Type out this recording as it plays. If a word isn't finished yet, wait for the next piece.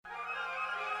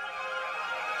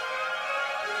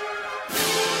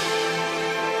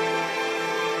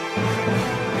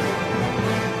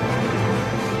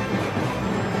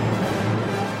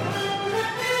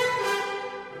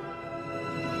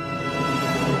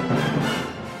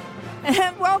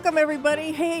Welcome,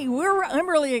 everybody. Hey, I'm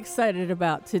really excited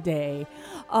about today.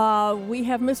 We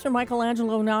have Mr.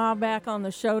 Michelangelo Na back on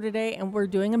the show today, and we're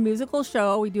doing a musical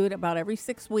show. We do it about every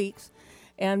 6 weeks.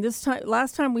 And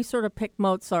last time we sort of picked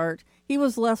Mozart. He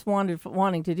was less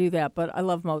wanting to do that, but I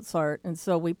love Mozart, and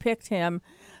so we picked him.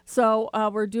 So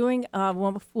we're doing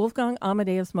Wolfgang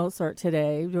Amadeus Mozart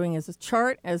today, doing his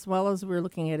chart as well as we're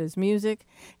looking at his music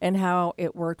and how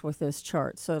it worked with this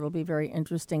chart. So it'll be a very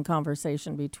interesting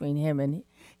conversation between him and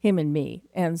me.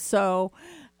 And so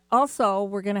also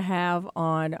we're going to have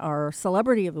on our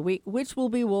Celebrity of the Week, which will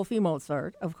be Wolfie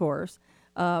Mozart, of course.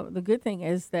 The good thing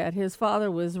is that his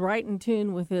father was right in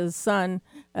tune with his son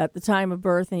at the time of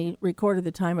birth, and he recorded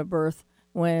the time of birth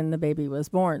when the baby was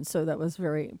born. So that was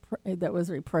very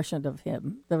prescient of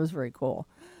him. That was very cool.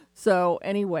 So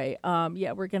anyway,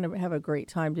 we're going to have a great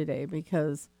time today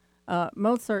because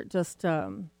Mozart just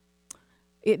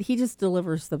he just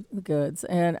delivers the goods.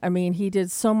 And I mean, he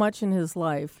did so much in his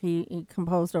life. He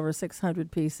composed over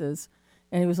 600 pieces.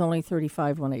 And he was only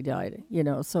 35 when he died,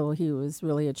 so he was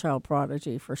really a child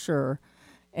prodigy for sure.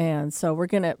 And so we're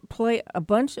going to play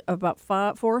about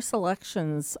 4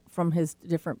 selections from his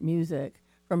different music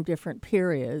from different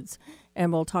periods.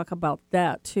 And we'll talk about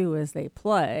that, too, as they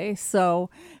play. So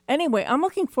anyway, I'm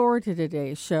looking forward to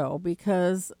today's show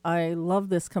because I love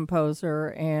this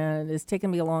composer, and it's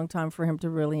taken me a long time for him to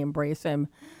really embrace him.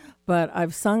 But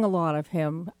I've sung a lot of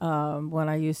him when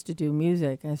I used to do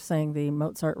music. I sang the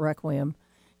Mozart Requiem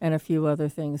and a few other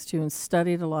things, too, and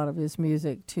studied a lot of his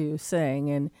music to sing.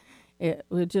 And it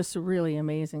was just really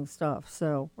amazing stuff.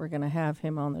 So we're going to have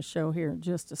him on the show here in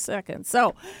just a second.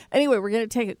 So anyway, we're going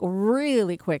to take a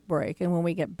really quick break. And when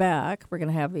we get back, we're going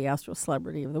to have the Astro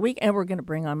Celebrity of the Week. And we're going to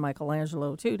bring on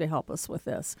Michelangelo, too, to help us with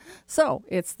this. So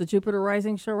it's the Jupiter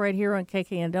Rising Show right here on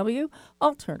KKNW,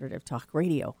 Alternative Talk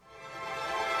Radio.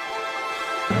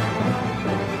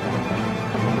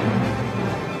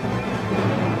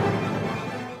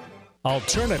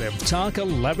 Alternative Talk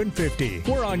 1150.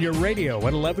 We're on your radio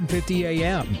at 1150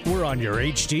 a.m. We're on your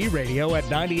HD radio at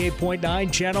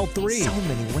 98.9 Channel 3. So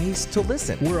many ways to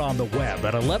listen. We're on the web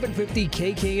at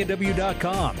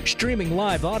 1150kknw.com. Streaming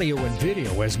live audio and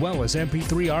video as well as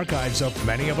MP3 archives of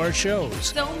many of our shows.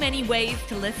 So many ways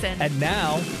to listen. And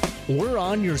now, we're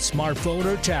on your smartphone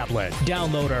or tablet.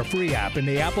 Download our free app in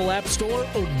the Apple App Store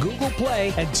or Google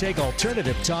Play and take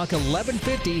Alternative Talk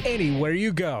 1150 anywhere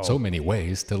you go. So many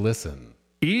ways to listen.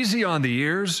 Easy on the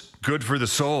ears, good for the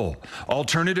soul.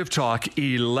 Alternative Talk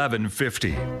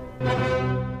 1150.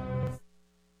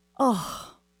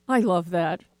 Oh, I love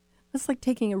that. It's like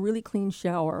taking a really clean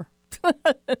shower.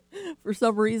 For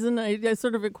some reason, I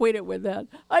sort of equate it with that.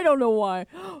 I don't know why.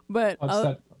 But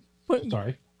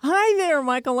Sorry. Hi there,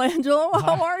 Michelangelo.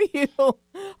 How are you?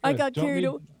 I got carried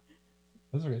away.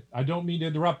 That's okay. I don't mean to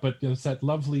interrupt, but it's that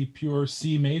lovely pure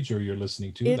C major you're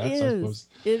listening to. That's, I suppose,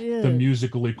 the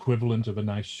musical equivalent of a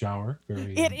nice shower.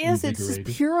 It is. It's just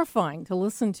purifying to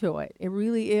listen to it. It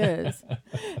really is.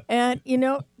 And,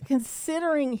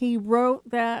 considering he wrote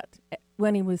that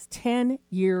when he was 10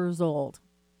 years old,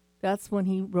 that's when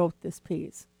he wrote this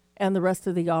piece and the rest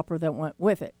of the opera that went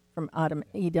with it from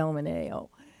Idomeneo.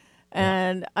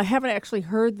 And I haven't actually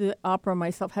heard the opera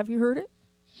myself. Have you heard it?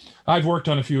 I've worked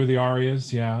on a few of the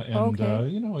arias, and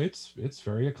okay. It's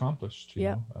very accomplished. He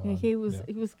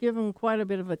was given quite a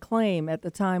bit of acclaim at the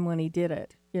time when he did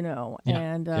it,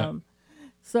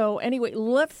 So anyway,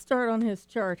 let's start on his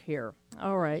chart here.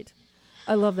 All right,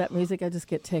 I love that music. I just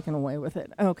get taken away with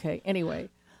it. Okay, anyway,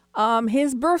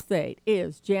 his birth date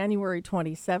is January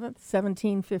 27th,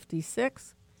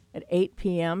 1756. At 8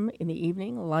 p.m. in the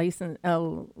evening,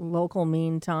 local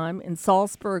mean time in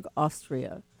Salzburg,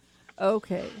 Austria.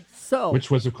 Okay, so...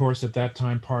 Which was, of course, at that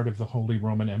time part of the Holy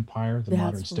Roman Empire. The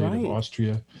modern state of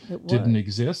Austria didn't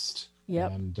exist.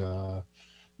 Yep. And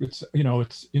it's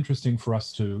interesting for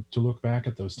us to look back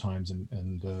at those times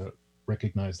and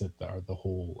recognize that the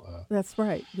whole that's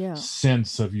right, yeah,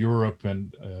 sense of Europe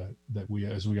and that we,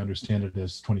 as we understand it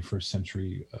as 21st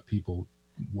century people,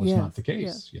 was not the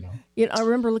case, I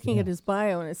remember looking at his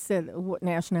bio and it said what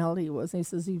nationality he was. And he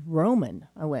says he's Roman.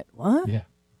 I went, what? Yeah.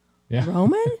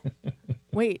 Roman?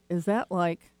 Wait, is that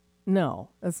like? No,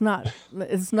 it's not.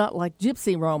 It's not like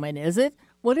Gypsy Roman, is it?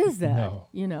 What is that? No.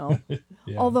 Yeah.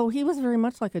 Although he was very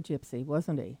much like a gypsy,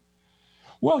 wasn't he?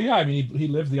 Well, yeah. I mean, he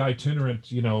lived the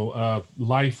itinerant,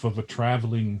 life of a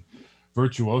traveling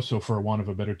virtuoso, for want of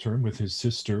a better term, with his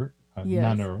sister.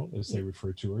 Nannerl, as they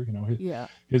refer to her.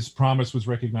 His promise was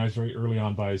recognized very early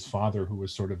on by his father, who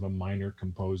was sort of a minor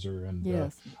composer and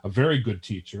a very good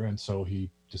teacher. And so he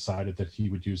decided that he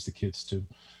would use the kids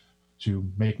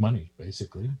to make money,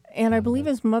 basically. And I believe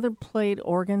his mother played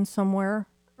organ somewhere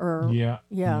Or yeah.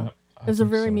 It was a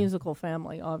very musical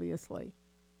family, obviously.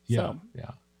 Yeah, so.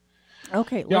 yeah.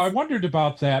 Okay. Yeah, I wondered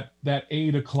about that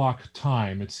 8 o'clock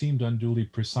time. It seemed unduly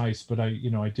precise, but I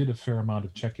did a fair amount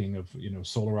of checking of,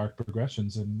 solar arc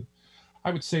progressions, and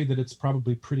I would say that it's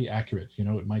probably pretty accurate.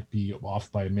 It might be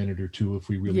off by a minute or two if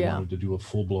we really wanted to do a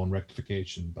full-blown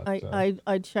rectification. But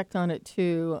I checked on it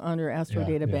too under Astro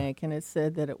Data Bank, and it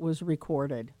said that it was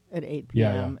recorded at 8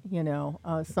 p.m.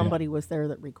 Somebody was there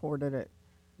that recorded it.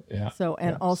 Yeah. So,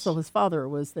 and also his father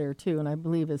was there too, and I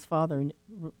believe his father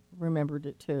remembered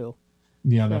it too.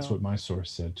 Yeah, that's what my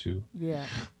source said too. Yeah.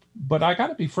 But I got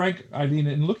to be frank, Eileen,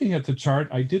 in looking at the chart,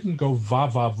 I didn't go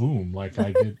va-va-voom like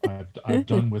I've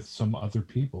done with some other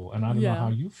people. And I don't know how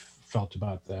you felt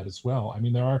about that as well. I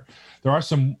mean, there are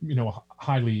some,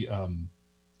 highly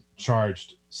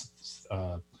charged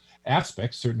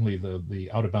aspects. Certainly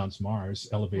the out of bounds Mars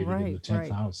elevated in the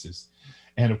 10th house is.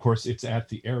 And of course, it's at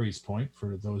the Aries point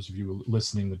for those of you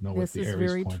listening that know what the Aries point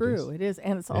is. This is very true. It is.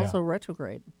 And it's also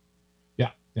retrograde.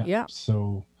 Yeah.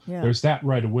 So there's that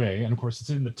right away. And of course, it's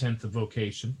in the 10th of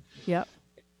vocation. Yep.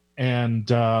 And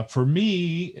for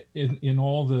me, in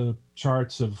all the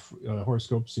charts of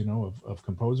horoscopes, of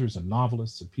composers and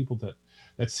novelists and people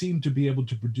that seem to be able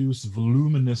to produce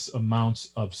voluminous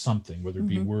amounts of something, whether it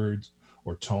be words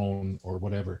or tone or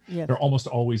whatever, there almost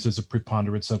always is a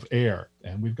preponderance of air.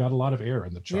 And we've got a lot of air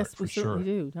in the chart, for sure. Yes, we certainly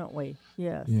do, don't we?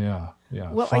 Yes. Yeah.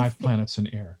 Well, 5 planets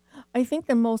in air. I think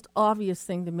the most obvious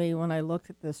thing to me when I looked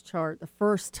at this chart the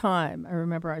first time, I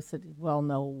remember I said, well,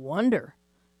 no wonder,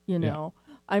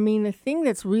 I mean, the thing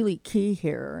that's really key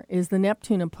here is the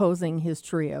Neptune opposing his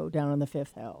trio down in the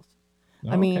 5th house.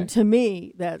 I mean, to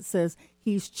me, that says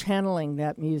he's channeling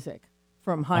that music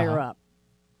from higher up.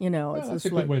 It's that's a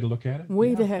good way to look at it.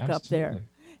 Way the heck up there.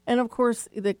 And of course,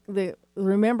 the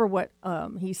remember what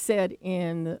he said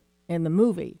in the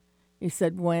movie. He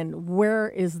said, where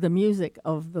is the music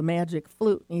of the magic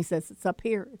flute? And he says, it's up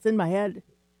here. It's in my head.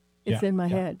 It's in my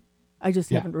head. I just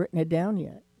haven't written it down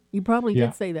yet. He probably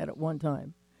did say that at one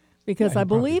time. Because I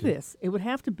believe this. It would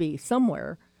have to be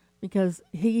somewhere. Because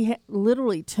he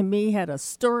literally, to me, had a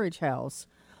storage house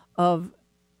of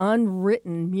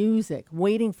unwritten music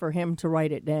waiting for him to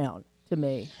write it down, to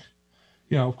me.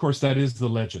 Yeah, of course, that is the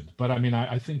legend. But I mean,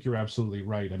 I think you're absolutely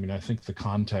right. I mean, I think the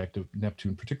contact of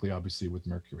Neptune, particularly obviously with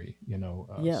Mercury,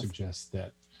 suggests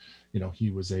that, he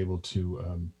was able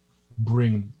to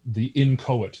bring the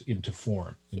inchoate into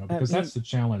form, because that's the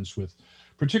challenge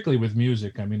particularly with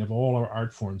music. I mean, of all our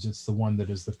art forms, it's the one that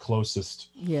is the closest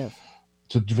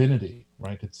to divinity,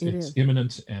 right? It's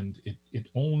immanent, and it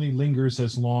only lingers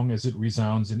as long as it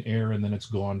resounds in air, and then it's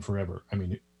gone forever. I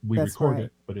mean, we record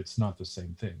it, but it's not the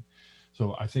same thing.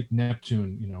 So I think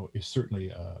Neptune, is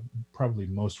certainly probably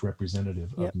most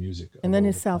representative of music. And then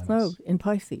his south node in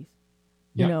Pisces.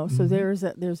 So there's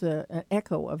an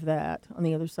echo of that on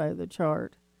the other side of the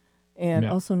chart. And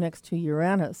also next to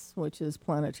Uranus, which is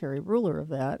planetary ruler of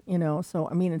that, So,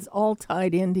 I mean, it's all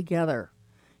tied in together,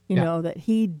 that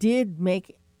he did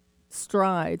make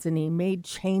strides and he made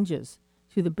changes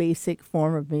to the basic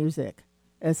form of music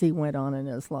as he went on in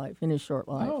his life, in his short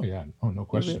life. Oh, yeah. Oh, no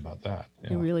question about that. Yeah.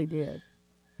 He really did.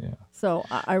 Yeah. So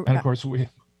and of course,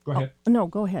 go ahead. No,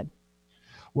 go ahead.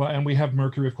 Well, and we have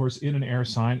Mercury, of course, in an air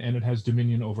sign, and it has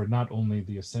dominion over not only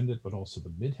the ascendant, but also the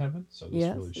midheaven. So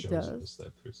this really shows us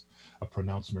that there's a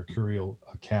pronounced mercurial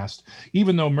cast,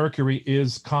 even though Mercury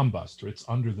is combust, or it's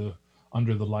under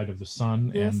the light of the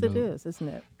sun. Yes, and it is, isn't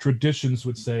it? Traditions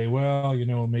would say, well,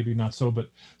 maybe not so, but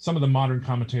some of the modern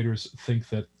commentators think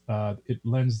that it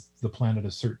lends the planet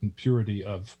a certain purity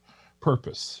of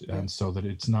purpose, and so that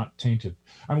it's not tainted.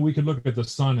 I mean, we could look at the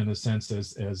sun in a sense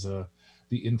as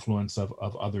the influence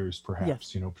of others,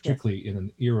 perhaps, particularly in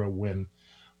an era when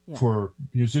for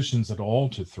musicians at all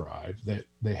to thrive, that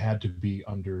they had to be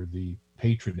under the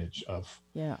patronage of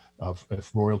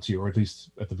royalty, or at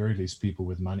the very least people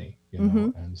with money,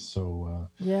 and so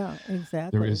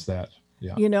exactly, there is that.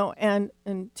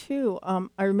 And two,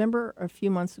 I remember a few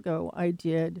months ago I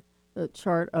did the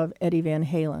chart of Eddie Van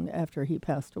Halen after he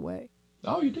passed away.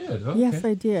 Oh, you did? Okay. Yes,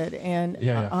 I did. And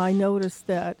I noticed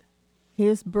that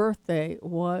his birthday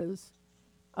was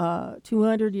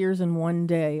 200 years and one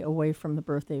day away from the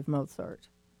birthday of Mozart.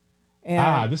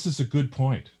 And this is a good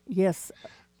point. Yes.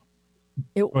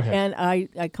 Go ahead. And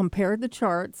I compared the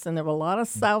charts, and there were a lot of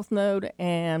south node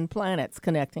and planets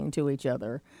connecting to each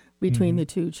other between the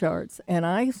two charts. And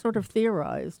I sort of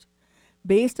theorized,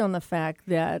 based on the fact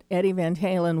that Eddie Van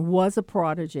Halen was a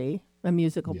prodigy, a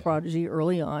musical prodigy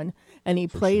early on, and he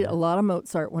played a lot of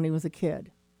Mozart when he was a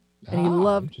kid. And he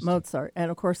loved Mozart.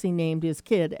 And, of course, he named his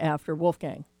kid after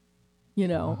Wolfgang,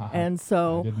 and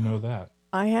so... I didn't know that.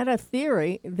 I had a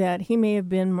theory that he may have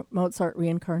been Mozart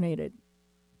reincarnated.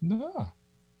 No.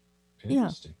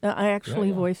 Interesting. Yeah, I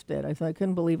actually voiced it. I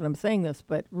couldn't believe it. I'm saying this,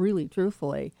 but really,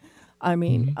 truthfully, I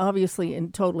mean, obviously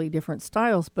in totally different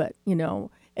styles, but,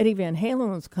 Eddie Van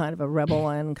Halen was kind of a rebel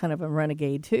and kind of a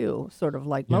renegade too, sort of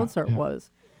like Mozart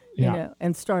was,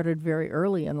 and started very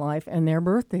early in life, and their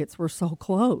birth dates were so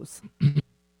close.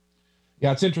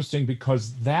 Yeah, it's interesting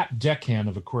because that deccan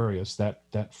of Aquarius,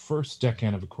 that first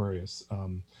deccan of Aquarius,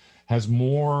 has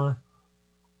more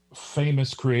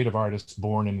famous creative artists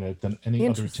born in it than any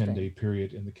other 10-day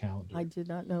period in the calendar. I did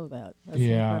not know that. That's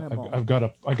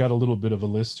incredible. I got a little bit of a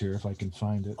list here if I can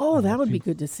find it. Oh, that would be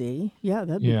good to see. Yeah,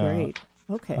 that'd be great.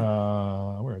 Okay.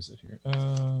 Where is it here?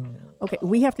 Okay,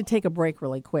 we have to take a break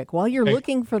really quick. While you're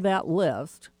looking for that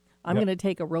list, I'm going to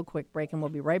take a real quick break, and we'll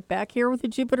be right back here with the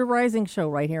Jupiter Rising Show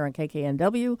right here on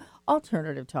KKNW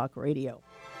Alternative Talk Radio.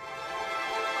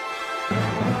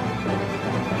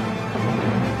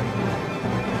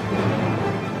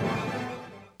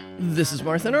 This is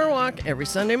Martha Norwalk. Every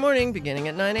Sunday morning, beginning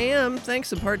at 9 a.m.,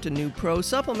 thanks in part to New Pro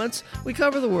Supplements, we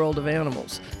cover the world of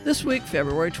animals. This week,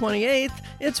 February 28th,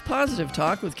 it's Positive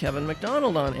Talk with Kevin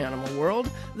McDonald on Animal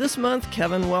World. This month,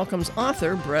 Kevin welcomes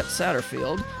author Brett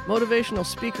Satterfield, motivational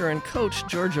speaker and coach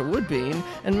Georgia Woodbean,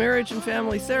 and marriage and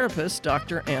family therapist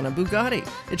Dr. Anna Bugatti.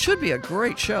 It should be a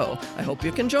great show. I hope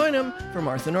you can join him for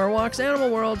Martha Norwalk's Animal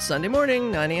World, Sunday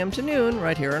morning, 9 a.m. to noon,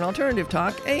 right here on Alternative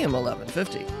Talk, AM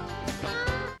 1150.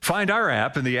 Find our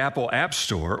app in the Apple App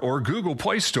Store or Google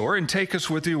Play Store and take us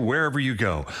with you wherever you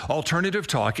go. Alternative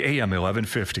Talk, AM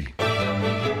 1150.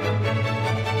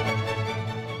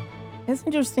 It's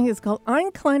interesting. It's called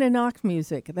Ein kleine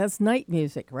Nachtmusik. That's night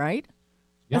music, right?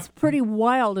 Yep. That's pretty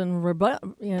wild and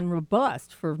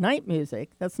robust for night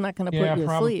music. That's not going to put you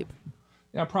to sleep.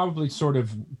 Yeah, probably sort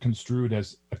of construed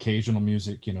as occasional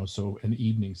music, so an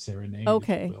evening serenade.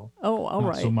 Okay. If you will. Oh, all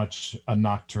right. Not so much a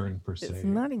nocturne per se. It's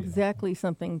not exactly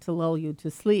something to lull you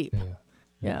to sleep.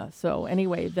 Yeah. So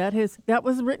anyway, that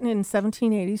was written in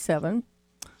 1787.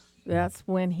 That's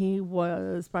when he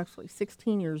was approximately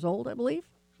 16 years old, I believe.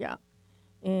 Yeah.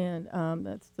 And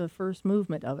that's the first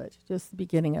movement of it, just the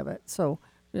beginning of it. So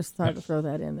just thought to throw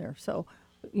that in there. So.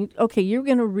 Okay, you're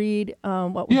going to read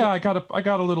what? I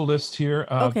got a little list here.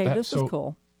 This is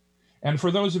cool. And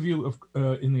for those of you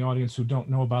in the audience who don't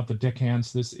know about the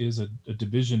decans, this is a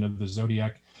division of the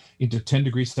zodiac into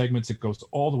 10-degree segments. It goes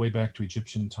all the way back to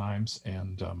Egyptian times.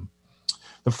 And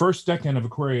the first decan of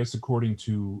Aquarius, according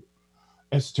to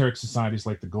esoteric societies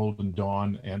like the Golden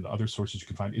Dawn and other sources you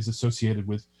can find, is associated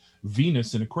with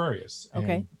Venus in Aquarius.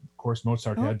 Okay. And of course,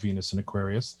 Mozart had Venus in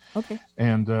Aquarius. Okay.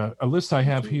 And a list I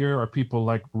have here are people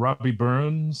like Robbie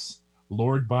Burns,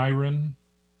 Lord Byron,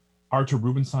 Arthur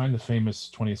Rubinstein, the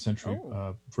famous 20th century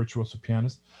virtuoso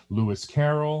pianist, Lewis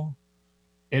Carroll,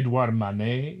 Edouard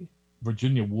Manet,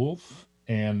 Virginia Woolf,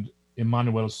 and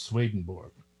Emanuel Swedenborg.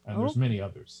 And there's many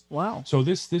others. Wow. So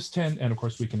this 10, and of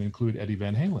course we can include Eddie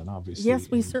Van Halen, obviously.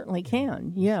 Yes, we certainly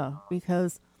can. Yeah,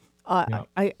 because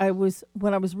I was,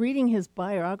 when I was reading his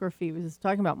biography, he was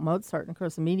talking about Mozart, and of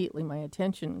course immediately my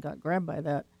attention got grabbed by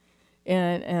that.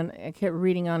 And I kept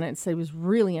reading on it and said he was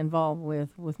really involved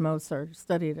with Mozart,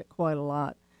 studied it quite a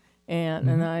lot.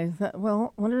 And I thought,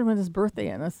 well, I wonder when his birthday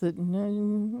is. And I said,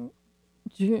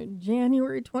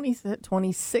 January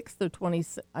 26th or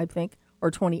 26th, I think,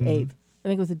 or 28th. I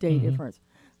think it was a day difference.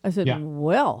 I said,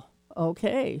 well,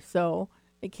 okay. So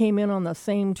it came in on the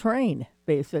same train,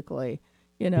 basically,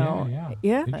 Yeah.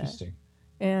 Interesting.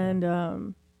 And,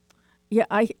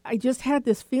 I just had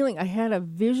this feeling. I had a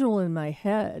visual in my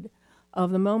head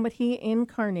of the moment he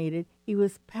incarnated. He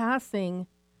was passing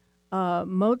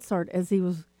Mozart as he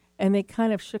was, and they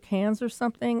kind of shook hands or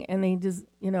something, and they just,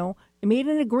 they made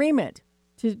an agreement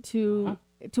to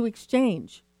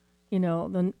exchange,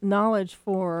 the knowledge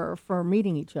for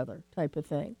meeting each other type of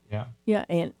thing. Yeah. Yeah,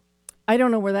 and I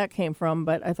don't know where that came from,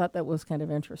 but I thought that was kind of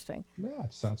interesting. Yeah,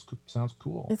 it sounds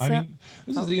cool.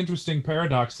 This is the interesting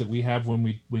paradox that we have when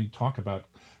we talk about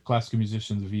classical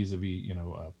musicians vis-a-vis,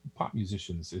 pop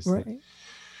musicians, is that,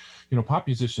 pop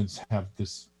musicians have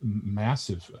this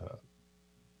massive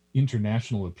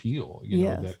international appeal,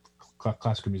 that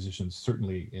classical musicians,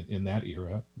 certainly in that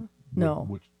era,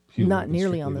 would not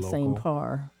nearly on the same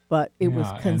par, but it was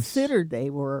considered they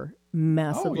were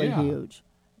massively huge.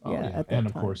 At that and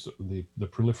of time. course the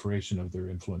proliferation of their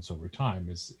influence over time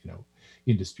is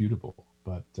indisputable.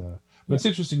 But it's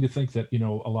interesting to think that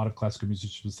a lot of classical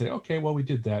musicians would say, okay, well, we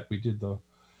did that, we did the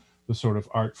sort of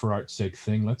art for art's sake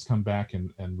thing. Let's come back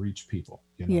and reach people.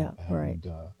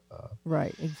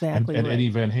 Right, exactly. And Eddie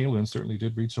Van Halen certainly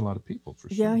did reach a lot of people, for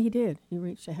sure. Yeah, he did. He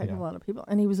reached a heck of a lot of people,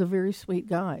 and he was a very sweet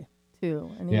guy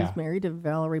too. And he was married to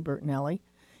Valerie Bertinelli.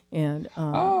 And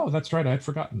that's right. I had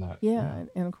forgotten that. Yeah.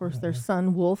 And of course, their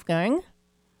son, Wolfgang,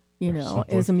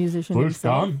 is a musician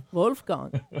himself.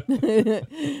 Wolfgang.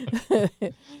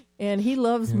 And he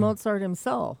loves Mozart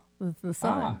himself, the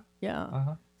son.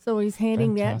 So he's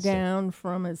handing that down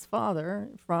from his father,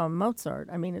 from Mozart.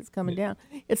 I mean, it's coming down.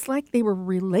 It's like they were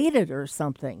related or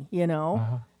something,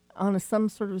 on some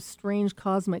sort of strange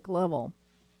cosmic level.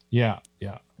 Yeah.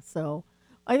 So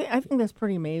I think that's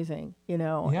pretty amazing,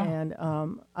 And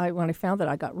when I found that,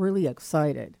 I got really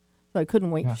excited. So I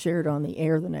couldn't wait to share it on the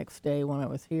air the next day when I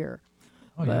was here.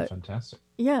 Oh, yeah, fantastic.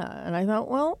 Yeah, and I thought,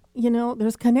 well,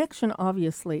 there's connection,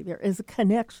 obviously. There is a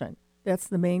connection. That's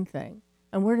the main thing.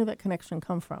 And where did that connection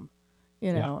come from?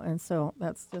 And so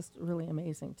that's just really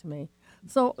amazing to me.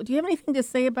 So do you have anything to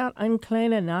say about Eine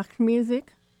kleine Nachtmusik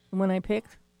when I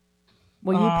picked?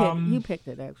 Well, you picked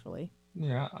it, actually.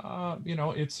 Yeah,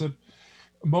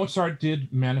 Mozart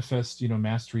did manifest,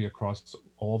 mastery across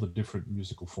all the different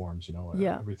musical forms,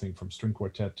 everything from string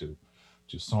quartet to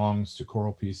songs, to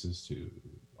choral pieces, to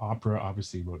opera.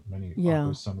 Obviously wrote many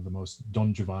operas, some of the most.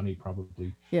 Don Giovanni,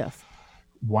 probably. Yes.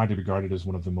 Widely regarded as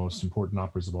one of the most important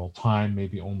operas of all time,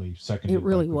 maybe only seconded it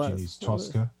really by Puccini's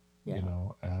Tosca,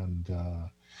 and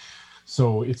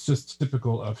so it's just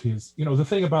typical of his, the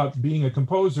thing about being a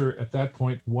composer at that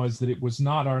point was that it was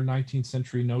not our 19th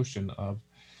century notion of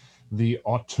the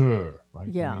auteur, right?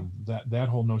 Yeah. I mean, that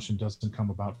whole notion doesn't come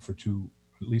about for at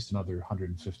least another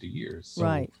 150 years.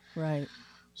 So, right.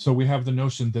 So we have the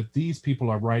notion that these people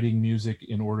are writing music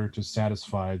in order to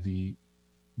satisfy the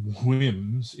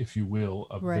whims, if you will,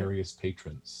 of various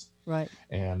patrons. Right.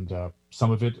 And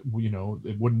some of it,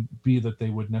 it wouldn't be that they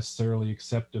would necessarily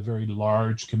accept a very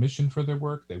large commission for their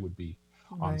work. They would be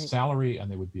on salary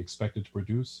and they would be expected to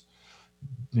produce.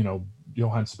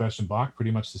 Johann Sebastian Bach, pretty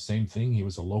much the same thing. He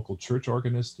was a local church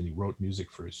organist and he wrote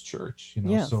music for his church,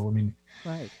 So, I mean,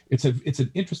 it's an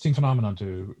interesting phenomenon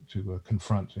to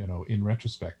confront, in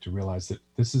retrospect, to realize that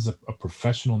this is a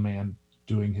professional man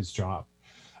doing his job.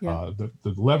 Yeah.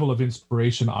 The level of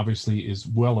inspiration obviously is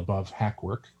well above hack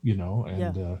work,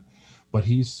 but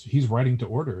he's writing to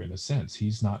order in a sense.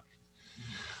 He's not,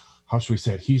 how should we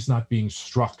say it? He's not being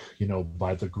struck,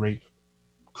 by the great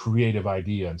creative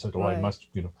idea and said,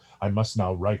 I must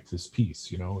now write this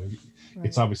piece,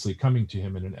 It's obviously coming to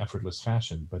him in an effortless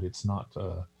fashion, but it's not,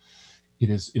 it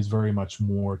is very much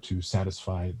more to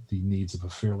satisfy the needs of a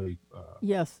fairly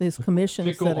his commissions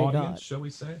fickle that audience, I got. shall we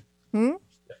say?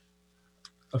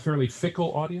 A fairly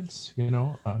fickle audience,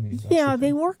 I mean,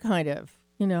 they were kind of,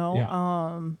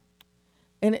 and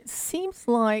it seems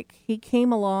like he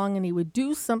came along and he would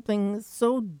do something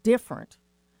so different.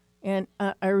 And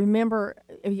I remember,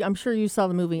 I'm sure you saw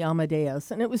the movie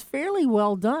Amadeus, and it was fairly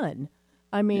well done.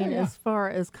 I mean, as far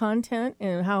as content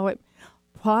and how it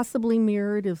possibly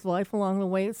mirrored his life along the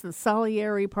way. It's the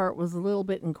Salieri part was a little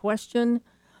bit in question,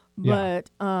 but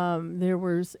there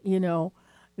was,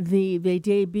 the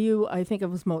debut, I think it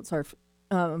was Mozart.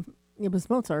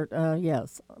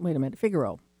 Yes. Wait a minute.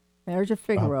 Figaro. Marriage of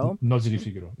Figaro. Nozze di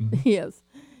Figaro. Mm-hmm. Yes.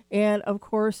 And, of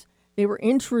course, they were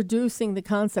introducing the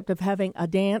concept of having a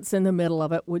dance in the middle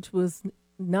of it, which was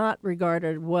not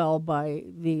regarded well by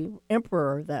the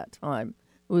emperor at that time.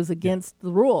 It was against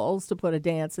the rules to put a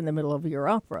dance in the middle of your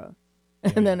opera.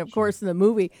 And then, of course, in the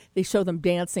movie, they show them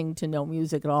dancing to no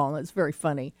music at all, and it's very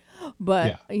funny.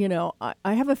 But,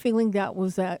 I have a feeling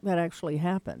that actually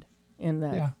happened in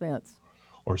that sense.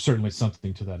 Or certainly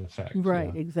something to that effect.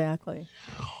 Right, exactly.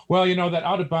 Well, that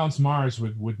Out of Bounds Mars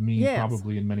would mean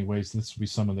probably in many ways this would be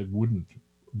someone that wouldn't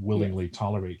willingly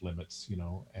tolerate limits,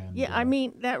 And I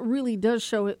mean, that really does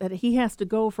show that he has to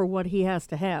go for what he has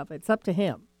to have. It's up to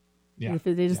him. Yeah. If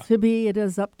it is to be, it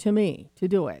is up to me to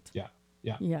do it.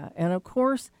 Yeah. And of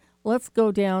course, let's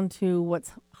go down to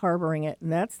what's harboring it,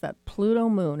 and that's that Pluto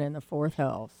moon in the fourth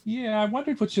house. Yeah, I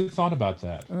wondered what you thought about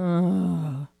that.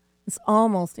 It's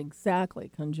almost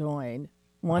exactly conjoined,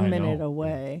 1 minute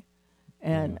away.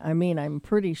 And I mean, I'm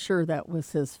pretty sure that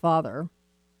was his father,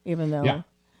 even though,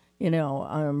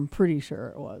 I'm pretty sure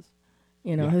it was.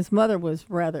 His mother was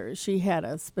she had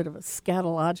a bit of a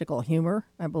scatological humor,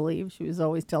 I believe. She was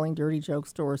always telling dirty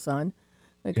jokes to her son.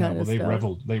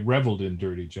 They reveled in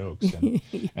dirty jokes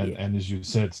and as you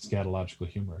said, scatological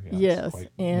humor. Yes, it's quite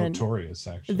and notorious,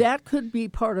 actually. That could be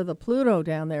part of the Pluto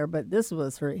down there, but this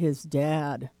was his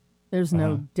dad. There's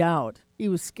no doubt. He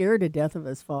was scared to death of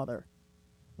his father.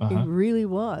 He really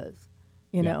was.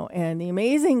 And the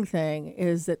amazing thing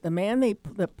is that the man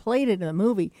that played it in the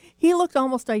movie, he looked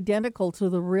almost identical to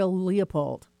the real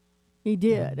Leopold. He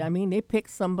did. I mean, they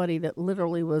picked somebody that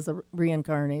literally was a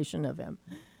reincarnation of him.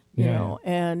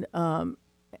 And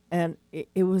and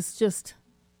it was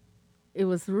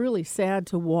really sad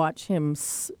to watch him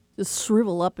just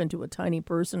shrivel up into a tiny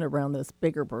person around this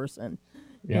bigger person,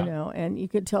 you know, and you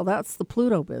could tell that's the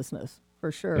Pluto business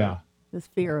for sure. Yeah. This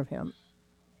fear of him.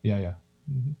 Yeah. Yeah.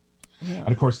 Mm-hmm. Yeah. And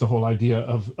of course, the whole idea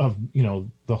of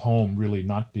the home really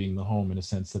not being the home in a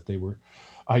sense that they were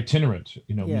itinerant,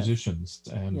 musicians,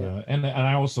 and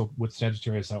I also with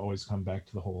Sagittarius, I always come back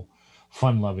to the whole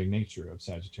fun-loving nature of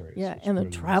Sagittarius. Yeah, and the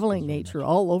traveling nature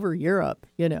all over Europe.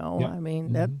 I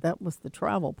mean that was the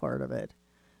travel part of it.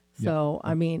 So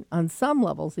I mean, on some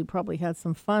levels, he probably had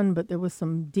some fun, but there was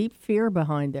some deep fear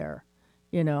behind there.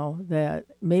 That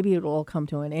maybe it will all come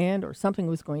to an end, or something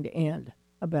was going to end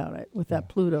about it with that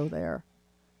Pluto there.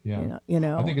 Yeah.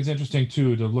 I think it's interesting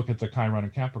too to look at the Chiron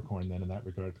and Capricorn then in that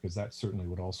regard, because that certainly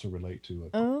would also relate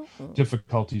to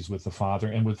difficulties with the father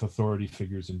and with authority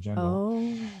figures in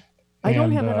general. I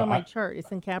don't have it on my chart.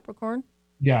 It's in Capricorn.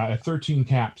 Yeah, a 13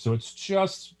 Cap. So it's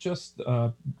just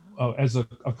as a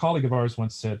colleague of ours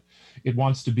once said, it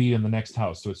wants to be in the next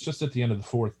house. So it's just at the end of the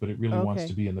fourth, but it really wants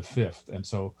to be in the fifth. And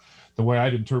so the way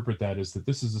I'd interpret that is that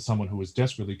this is someone who is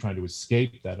desperately trying to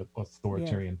escape that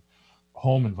authoritarian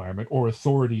home environment or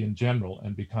authority in general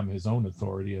and become his own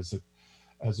authority as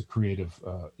a creative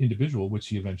individual, which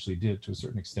he eventually did to a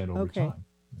certain extent over time.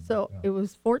 So it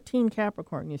was 14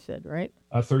 Capricorn, you said, right?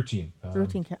 13.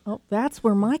 13. That's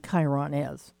where my Chiron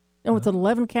is. No, it's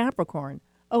 11 Capricorn.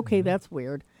 Okay, that's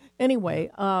weird. Anyway,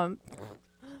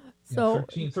 so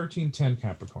 13, 10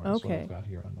 Capricorn is what I've got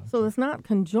here on my so it's not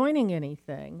conjoining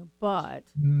anything, but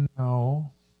no,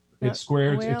 it's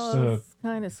squared. Well, it's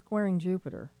kind of squaring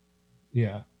Jupiter.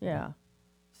 Yeah. Yeah.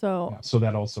 So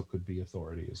that also could be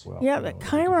authority as well. Yeah, the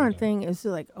Chiron thing is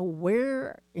like,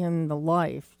 where in the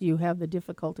life do you have the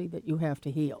difficulty that you have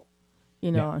to heal?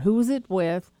 And who is it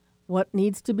with, what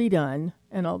needs to be done,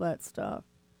 and all that stuff.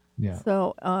 Yeah.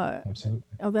 So absolutely.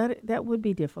 That would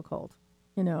be difficult,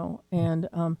 and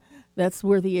that's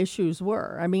where the issues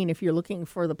were. I mean, if you're looking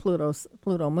for the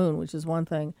Pluto moon, which is one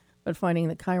thing, but finding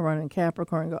the Chiron and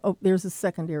Capricorn, there's a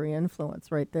secondary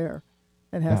influence right there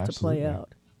that has to play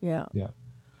out. Yeah. Yeah.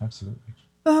 Absolutely.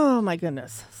 Oh, my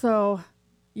goodness. So,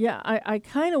 I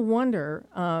kind of wonder,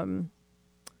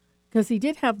 because he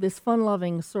did have this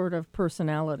fun-loving sort of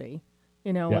personality,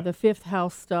 with the fifth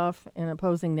house stuff and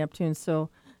opposing Neptune.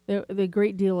 So, the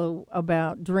great deal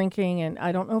about drinking, and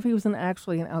I don't know if he was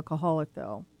actually an alcoholic,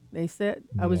 though. They said,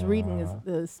 I was reading,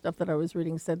 the stuff that I was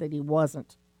reading said that he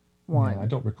wasn't one. Yeah, I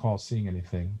don't recall seeing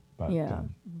anything. But,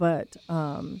 but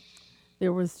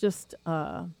there was just...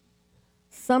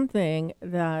 something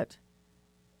that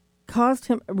caused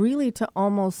him really to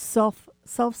almost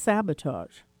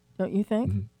self-sabotage, don't you think?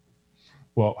 Mm-hmm.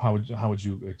 Well, how would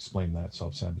you explain that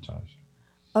self-sabotage?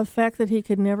 A fact that he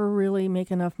could never really make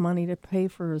enough money to pay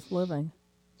for his living.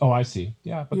 Oh, I see.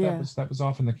 Yeah, but that was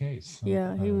often the case.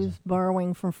 Yeah, he was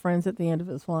borrowing from friends at the end of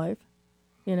his life,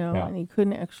 and he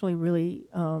couldn't actually really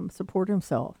support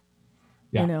himself.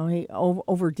 Yeah. He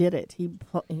overdid it. He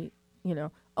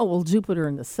Jupiter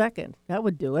in the second, that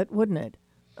would do it, wouldn't it?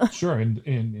 Sure,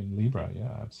 in Libra,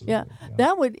 absolutely. Yeah,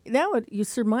 that would you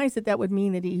surmise that would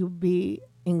mean that he would be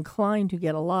inclined to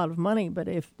get a lot of money, but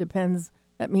if depends,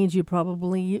 that means you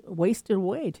probably wasted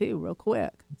away too real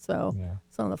quick. So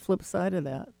it's on the flip side of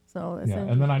that. So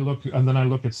and then I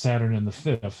look at Saturn in the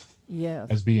fifth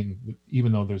as being,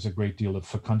 even though there's a great deal of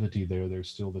fecundity there's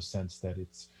still the sense that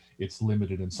it's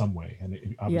limited in some way,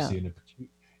 and obviously in a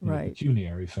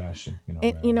pecuniary fashion,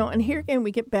 and here again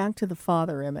we get back to the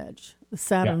father image, the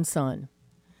Saturn son.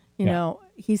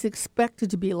 He's expected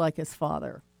to be like his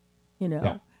father.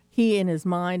 He in his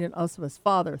mind, and also his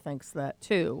father thinks that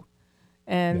too,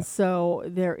 and so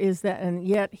there is that. And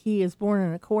yet he is born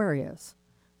in Aquarius,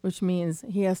 which means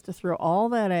he has to throw all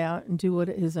that out and do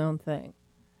his own thing.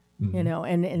 And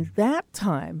in that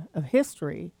time of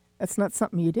history, that's not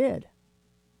something you did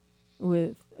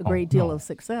with a great deal of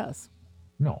success.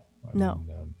 No.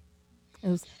 It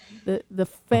was the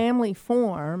family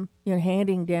form,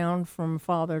 handing down from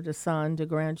father to son to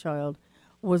grandchild,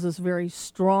 was this very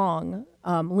strong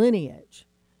lineage,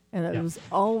 and it was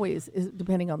always,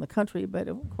 depending on the country, but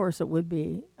of course it would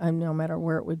be, no matter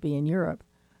where it would be in Europe,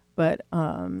 but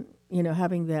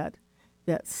having that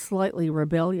slightly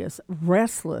rebellious,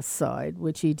 restless side,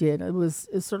 which he did,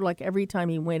 it's sort of like every time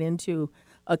he went into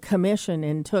a commission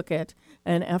and took it,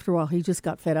 and after a while he just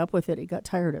got fed up with it. He got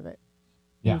tired of it.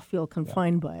 You feel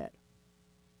confined by it.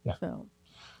 Yeah. So,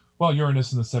 well,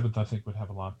 Uranus in the seventh, I think, would have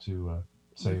a lot to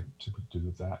say to do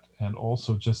with that, and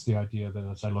also just the idea that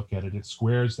as I look at it, it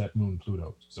squares that moon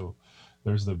Pluto. So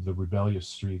there's the rebellious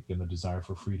streak and the desire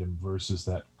for freedom versus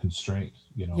that constraint,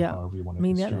 however you want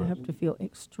to that would have to feel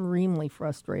extremely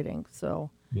frustrating. So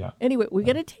yeah. Anyway, we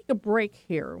got to take a break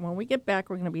here. When we get back,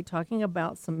 we're going to be talking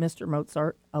about some Mr.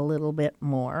 Mozart a little bit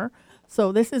more.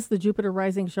 So this is the Jupiter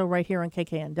Rising Show right here on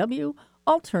KKNW,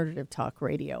 Alternative Talk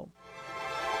Radio.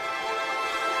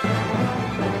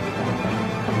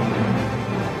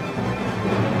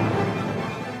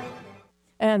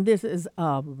 And this is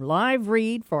a live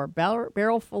read for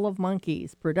Barrel Full of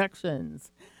Monkeys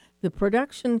Productions. The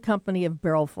production company of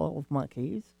Barrel Full of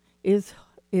Monkeys is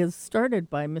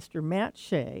started by Mr. Matt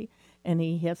Shea, and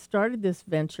he has started this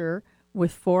venture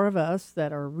with four of us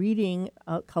that are reading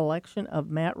a collection of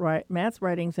Matt's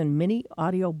writings in mini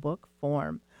audiobook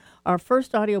form. Our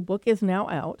first audiobook is now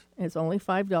out. It's only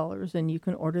 $5, and you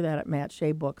can order that at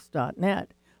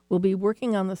mattsheabooks.net. We'll be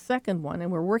working on the second one,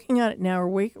 and we're working on it now.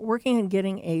 We're working on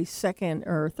getting a second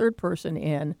or third person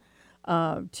in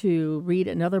to read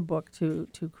another book to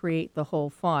create the whole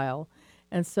file.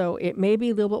 And so it may be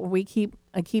a little bit,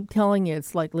 I keep telling you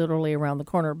it's like literally around the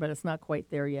corner, but it's not quite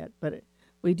there yet. But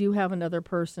we do have another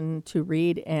person to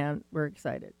read, and we're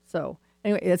excited. So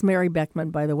anyway, it's Mary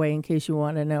Beckman, by the way, in case you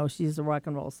want to know. She's a rock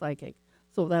and roll psychic.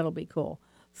 So that'll be cool.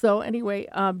 So anyway,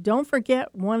 don't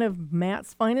forget one of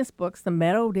Matt's finest books, The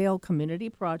Meadowdale Community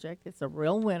Project. It's a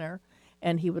real winner,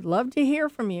 and he would love to hear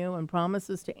from you and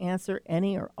promises to answer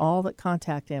any or all that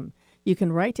contact him. You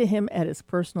can write to him at his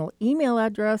personal email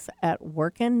address at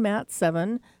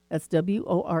workinmatt7, that's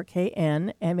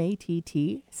WORKNMATT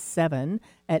 7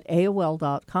 at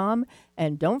AOL.com.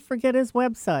 And don't forget his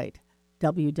website,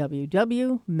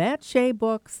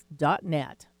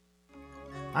 www.mattsheabooks.net.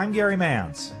 I'm Gary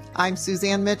Mance. I'm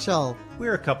Suzanne Mitchell.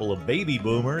 We're a couple of baby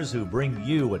boomers who bring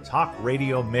you a talk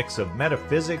radio mix of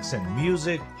metaphysics and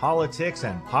music, politics,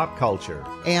 and pop culture.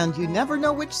 And you never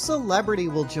know which celebrity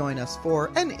will join us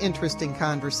for an interesting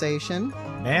conversation.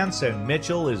 Mance and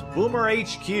Mitchell is Boomer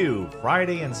HQ,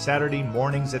 Friday and Saturday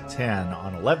mornings at 10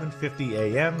 on 1150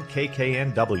 AM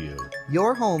KKNW.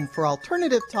 Your home for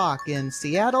alternative talk in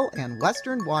Seattle and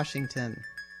Western Washington.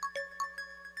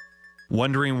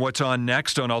 Wondering what's on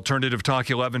next on Alternative Talk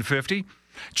 1150?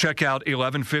 Check out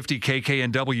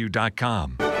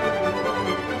 1150kknw.com.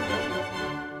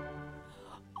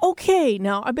 Okay,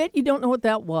 now I bet you don't know what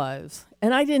that was.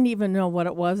 And I didn't even know what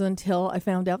it was until I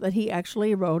found out that he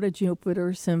actually wrote a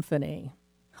Jupiter Symphony.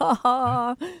 Ha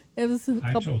ha! I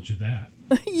told you that.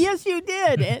 Yes, you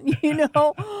did. And,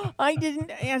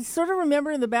 I sort of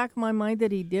remember in the back of my mind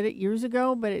that he did it years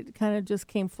ago, but it kind of just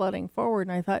came flooding forward.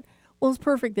 And I thought, well, it's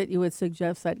perfect that you would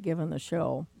suggest that given the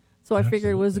show. So I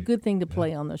figured it was a good thing to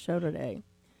play on the show today.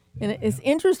 And it's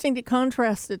interesting to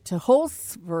contrast it to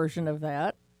Holst's version of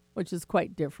that, which is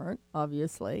quite different,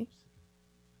 obviously.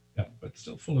 Yeah, but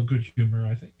still full of good humor,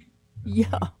 I think.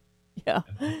 Yeah. And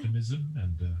optimism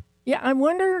and. Yeah, I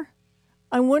wonder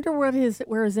where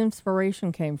his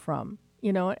inspiration came from.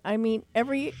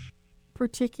 Every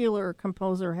particular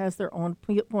composer has their own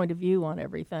point of view on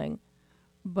everything.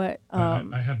 But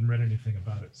I hadn't read anything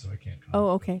about it, so I can't comment. Oh,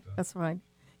 okay. That's fine.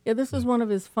 Yeah, this is one of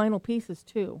his final pieces,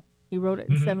 too. He wrote it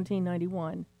in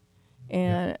 1791.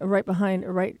 And right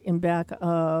in back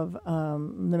of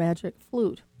The Magic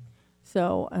Flute,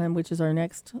 so which is our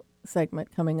next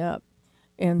segment coming up.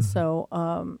 And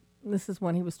so this is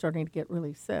when he was starting to get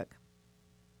really sick.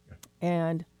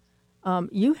 And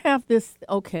you have this,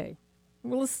 okay.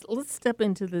 Well, let's step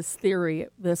into this theory.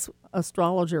 This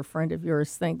astrologer friend of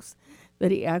yours thinks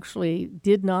that he actually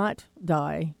did not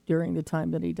die during the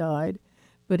time that he died,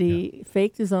 but he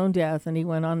faked his own death and he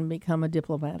went on to become a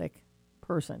diplomatic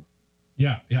person.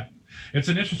 Yeah. It's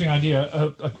an interesting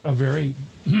idea. A very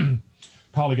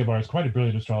colleague of ours, quite a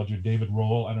brilliant astrologer, David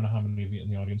Roll. I don't know how many of you in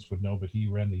the audience would know, but he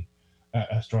ran the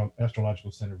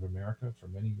Astrological Center of America for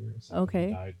many years. Okay.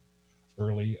 He died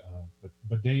early.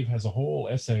 But Dave has a whole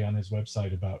essay on his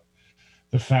website about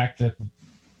the fact that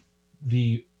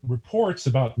the reports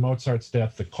about Mozart's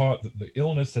death, the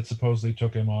illness that supposedly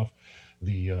took him off,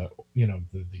 the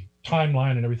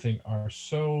timeline and everything are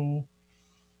so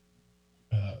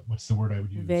what's the word I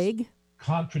would use? Vague,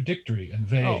 contradictory and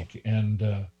vague,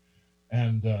 and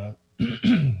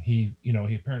he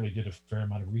apparently did a fair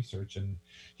amount of research, and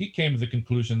he came to the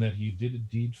conclusion that he did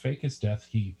indeed fake his death.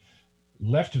 He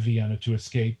left Vienna to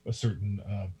escape a certain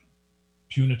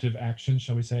punitive action,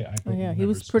 shall we say? He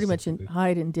was pretty much in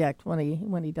hide and decked when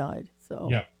he died. So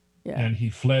yeah, and he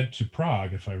fled to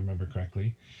Prague, if I remember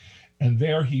correctly, and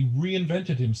there he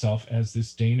reinvented himself as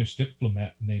this Danish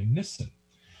diplomat named Nissen.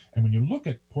 And when you look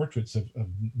at portraits of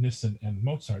Nissen and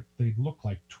Mozart, they look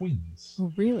like twins. Oh,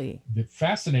 really? The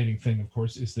fascinating thing, of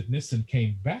course, is that Nissen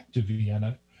came back to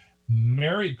Vienna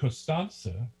married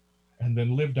Costanza, and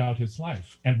then lived out his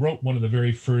life and wrote one of the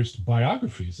very first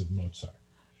biographies of Mozart.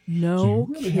 No so you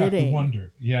really kidding. Have to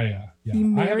wonder. Yeah. He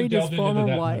married his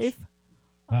former wife?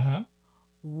 Uh-huh.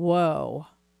 Whoa.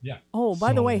 Yeah. Oh,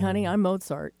 by the way, honey, I'm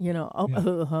Mozart.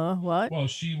 What? Well,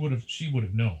 she would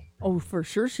have known. Oh, for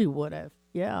sure she would have.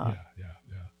 Yeah. Yeah.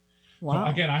 Wow.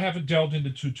 So again, I haven't delved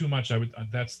into too much.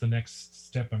 That's the next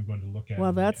step I'm going to look at.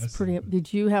 Well, that's pretty.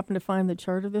 Did you happen to find the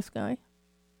chart of this guy?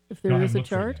 If there is a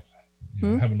chart? I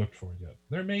haven't looked for it yet.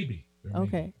 There may be.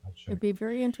 Okay. It'd be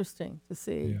very interesting to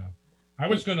see. Yeah. I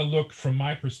was going to look from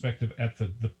my perspective at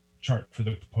the chart for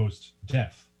the proposed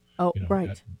death. Oh,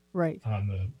 right.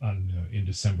 In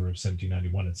December of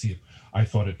 1791 and see if I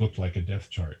thought it looked like a death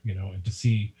chart, and to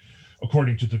see,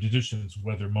 according to the traditions,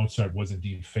 whether Mozart was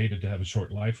indeed fated to have a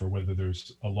short life or whether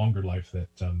there's a longer life that,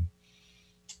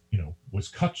 was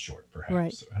cut short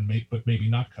perhaps, right. but maybe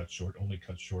not cut short, only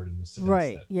cut short in the sense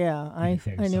right. that yeah, I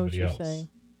know what you're else. saying.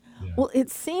 Yeah. Well, it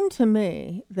seemed to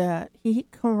me that he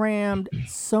crammed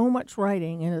so much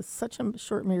writing in such a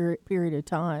short period of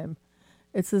time.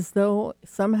 It's as though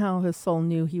somehow his soul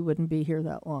knew he wouldn't be here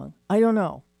that long. I don't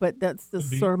know, but that's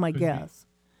sort of my guess.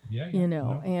 Yeah.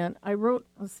 And I wrote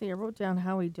down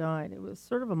how he died. It was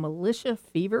sort of a militia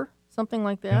fever, something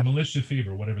like that. Yeah, militia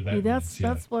fever, whatever that means.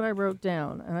 That's what I wrote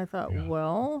down. And I thought,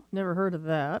 well, never heard of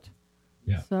that.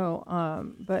 Yeah.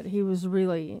 So, but he was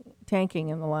really tanking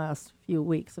in the last few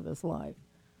weeks of his life.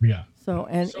 Yeah. So,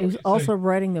 and he was also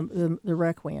writing the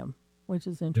Requiem, which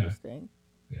is interesting.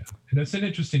 Yeah. And it's an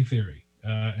interesting theory.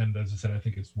 And as I said, I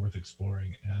think it's worth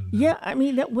exploring. And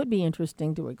that would be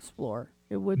interesting to explore.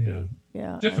 It would be.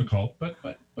 Yeah. Difficult, but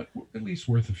at least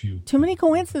worth a few. Too many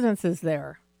coincidences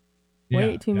there.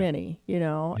 Way too many,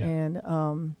 Yeah. And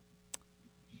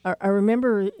I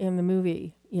remember in the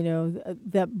movie,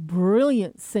 that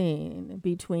brilliant scene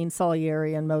between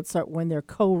Salieri and Mozart when they're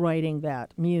co-writing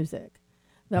that music.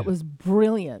 That was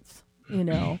brilliant,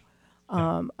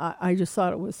 I just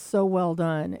thought it was so well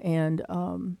done,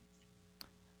 and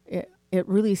it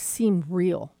really seemed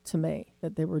real to me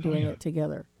that they were doing it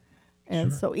together.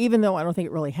 And so even though I don't think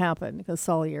it really happened, because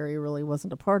Salieri really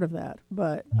wasn't a part of that,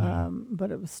 but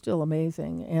it was still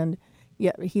amazing. And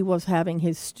yet he was having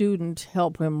his student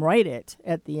help him write it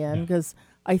at the end, because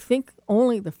I think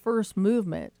only the first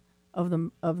movement of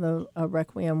the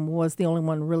Requiem was the only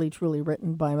one really truly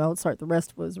written by Mozart. The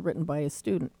rest was written by his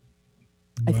student.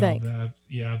 I think.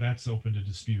 That's open to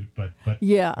dispute, but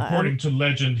according to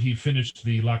legend, he finished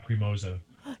the Lacrimosa.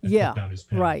 Yeah,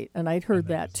 right. And I'd heard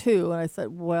that too, and I said,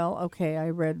 well, okay.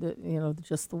 I read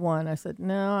just the one. I said,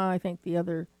 no, I think the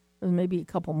other, there's maybe a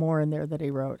couple more in there that he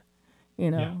wrote.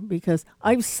 Because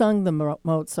I've sung the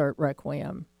Mozart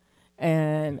Requiem,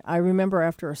 and I remember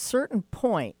after a certain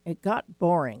point, it got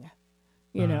boring,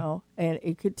 and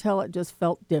you could tell it just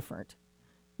felt different.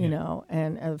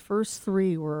 And the first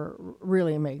three were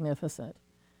really magnificent.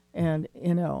 And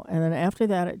then after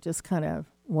that, it just kind of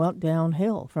went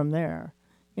downhill from there.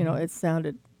 It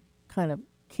sounded kind of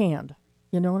canned.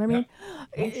 You know what I mean?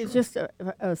 Yeah. It's just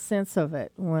a sense of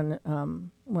it when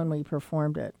we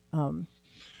performed it.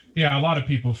 A lot of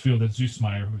people feel that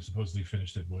Süssmayr, who supposedly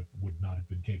finished it, would not have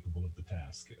been capable of the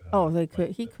task.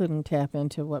 He couldn't tap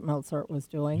into what Mozart was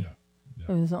doing.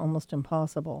 It was almost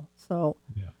impossible. So,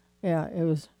 it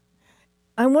was.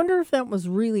 I wonder if that was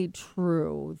really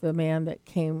true. The man that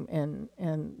came in,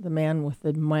 and the man with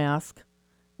the mask,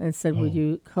 and said, "Would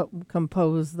you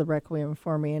compose the Requiem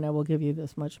for me, and I will give you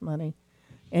this much money?"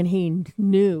 And he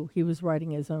knew he was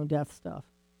writing his own death stuff.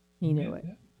 He knew it.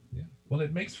 Yeah. Well,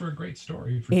 it makes for a great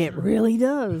story. It really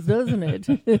does, doesn't it?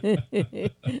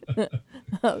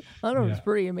 I thought it was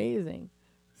pretty amazing.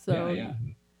 So,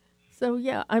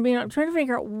 I mean, I'm trying to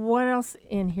figure out what else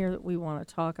in here that we want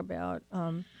to talk about.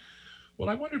 Well,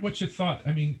 I wondered what you thought.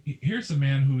 I mean, here's a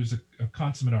man who is a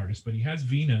consummate artist, but he has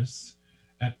Venus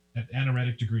at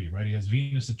anaretic degree, right? He has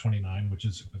Venus at 29, which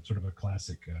is sort of a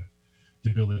classic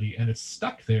debility, and it's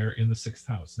stuck there in the 6th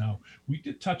house. Now, we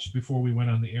did touch before we went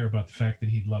on the air about the fact that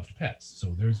he loved pets.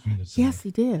 So there's Venus. Yes,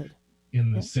 he did.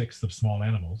 In the 6th of small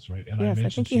animals, right? And yes, I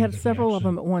think he had several of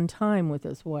them at one time with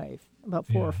his wife, about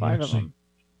 4 or 5 of them.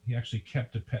 He actually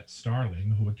kept a pet starling,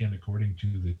 who, again, according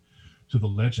to the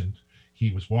legend,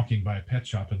 he was walking by a pet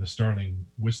shop and the starling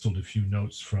whistled a few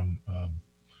notes from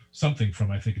something from,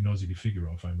 I think, Nosy di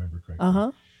Figaro, if I remember correctly.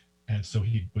 Uh-huh. And so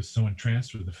he was so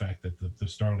entranced with the fact that the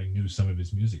starling knew some of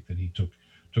his music that he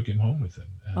took him home with him.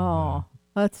 And,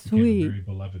 that's sweet. A very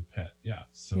beloved pet. Yeah.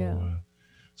 So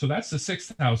so that's the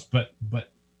 6th house. But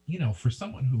for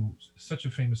someone who's such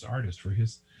a famous artist, for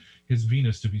his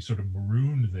Venus to be sort of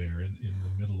marooned there in the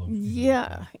middle of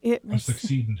a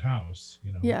succeeding house,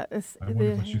 Yeah, I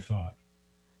wonder what you thought.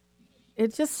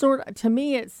 It just sort of, to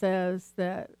me, it says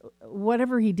that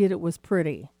whatever he did, it was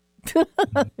pretty,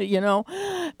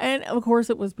 and of course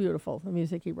it was beautiful, the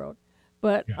music he wrote.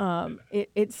 But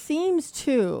it seems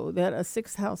too that a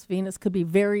sixth house Venus could be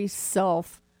very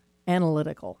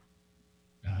self-analytical.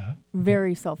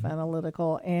 Very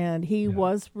self-analytical, and he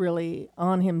was really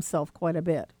on himself quite a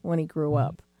bit when he grew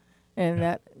up, and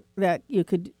that you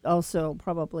could also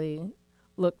probably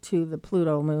look to the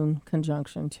Pluto Moon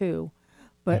conjunction too,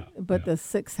 but the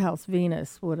sixth house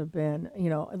Venus would have been,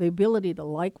 the ability to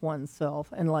like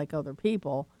oneself and like other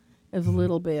people is a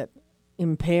little bit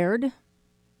impaired,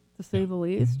 to say the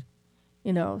least,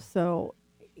 so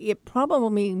it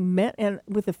probably meant, and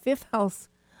with the fifth house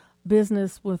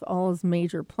business with all his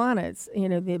major planets,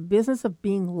 the business of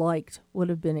being liked would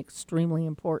have been extremely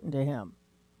important to him.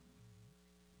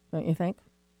 Don't you think?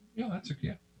 Yeah,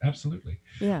 absolutely.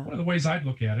 Yeah. One of the ways I'd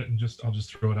look at it, and I'll just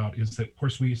throw it out, is that, of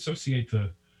course, we associate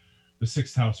the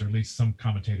sixth house, or at least some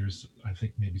commentators, I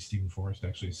think maybe Stephen Forrest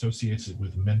actually associates it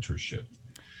with mentorship.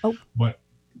 Oh. But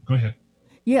go ahead.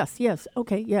 Yes.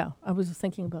 Okay. Yeah. I was just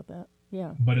thinking about that.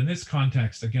 Yeah. But in this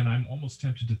context, again, I'm almost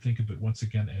tempted to think of it once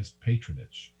again as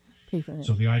patronage.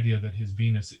 So the idea that his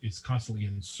Venus is constantly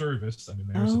in service. I mean,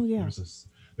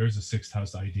 there's a sixth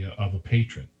house idea of a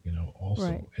patron, also,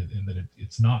 right. and that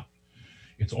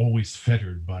it's always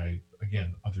fettered by,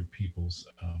 again, other people's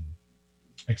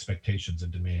expectations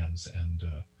and demands. And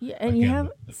and again, you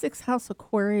have sixth house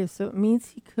Aquarius, so it means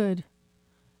he could,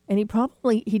 and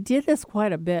he did this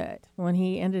quite a bit when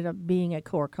he ended up being a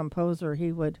core composer.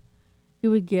 He would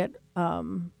get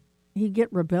he'd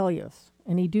get rebellious.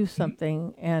 And he'd do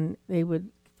something, and they would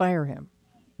fire him,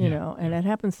 and it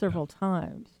happened several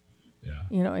times.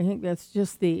 Yeah. I think that's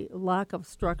just the lack of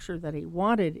structure that he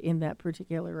wanted in that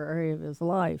particular area of his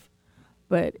life.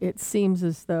 But it seems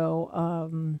as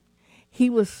though he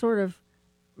was sort of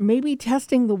maybe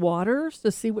testing the waters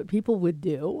to see what people would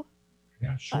do.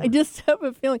 Yeah, sure. I just have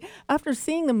a feeling, after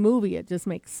seeing the movie, it just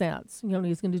makes sense.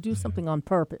 He's going to do something on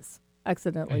purpose,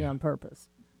 accidentally on purpose.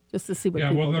 Just to see what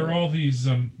people do. There are all these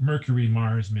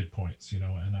Mercury-Mars midpoints,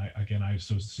 and I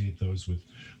associate those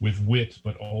with wit,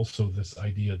 but also this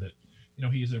idea that,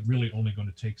 he's really only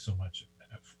going to take so much.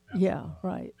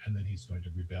 Right. And then he's going to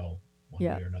rebel one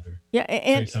way or another. Yeah,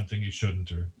 and say something he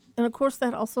shouldn't. And of course,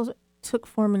 that also took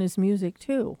form in his music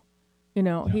too. He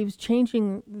was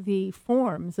changing the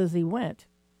forms as he went.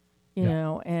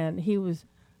 And he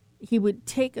would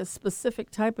take a specific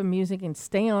type of music and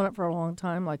stay on it for a long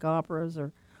time, like operas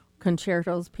or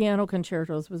concertos. Piano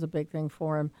concertos was a big thing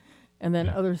for him, and then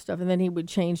other stuff. And then he would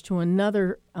change to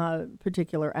another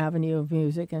particular avenue of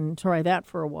music and try that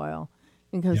for a while,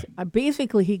 because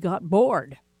basically he got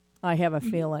bored. I have a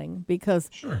feeling, because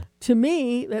to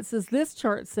me, this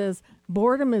chart says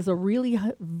boredom is a really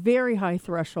very high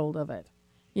threshold of it.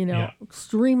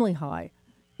 Extremely high.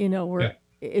 Where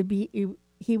it'd be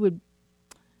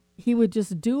he would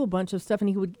just do a bunch of stuff,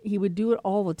 and he would do it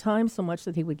all the time so much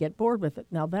that he would get bored with it.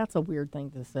 Now, that's a weird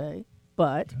thing to say,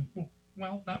 but...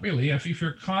 Well, not really. If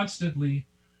you're constantly,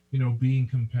 being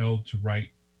compelled to write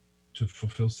to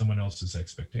fulfill someone else's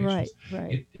expectations,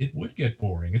 right. It would get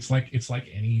boring. It's like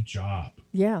any job.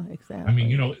 Yeah, exactly. I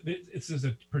mean, it's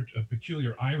a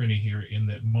peculiar irony here in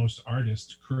that most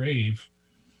artists crave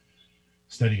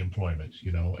steady employment,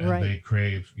 and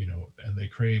they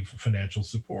crave financial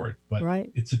support, but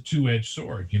it's a two-edged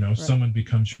sword. Someone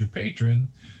becomes your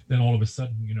patron, then all of a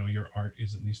sudden, your art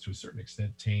is, at least to a certain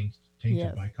extent, tainted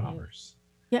by commerce.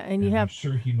 Yeah, and I'm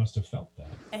sure he must have felt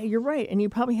that. You're right, and you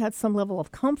probably had some level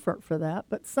of comfort for that,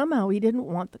 but somehow he didn't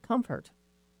want the comfort.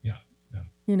 Yeah.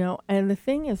 And the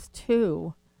thing is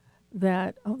too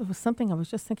that there was something I was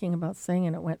just thinking about saying,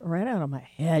 and it went right out of my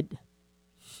head.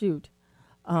 Shoot.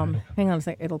 Hang on a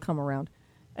second. It'll come around.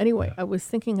 Anyway, I was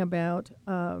thinking about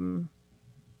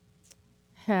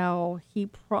how he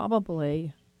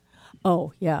probably...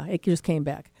 Oh, yeah, it just came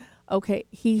back. Okay,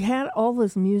 he had all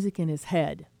this music in his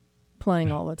head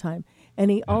playing all the time.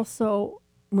 And he also,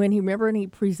 when he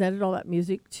presented all that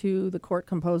music to the court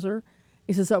composer,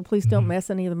 he says, please don't mess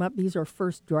any of them up. These are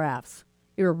first drafts.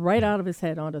 They were right out of his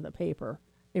head onto the paper.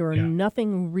 They were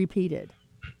nothing repeated.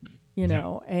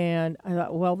 And I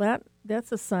thought, well,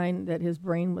 that's a sign that his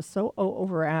brain was so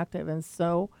overactive and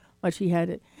so much he had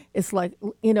it. It's like,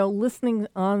 listening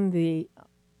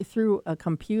through a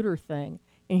computer thing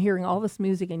and hearing all this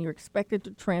music, and you're expected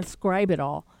to transcribe it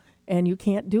all, and you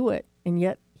can't do it. And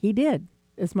yet he did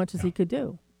as much as he could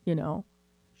do,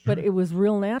 but it was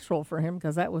real natural for him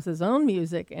because that was his own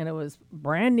music and it was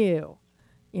brand new,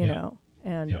 you know.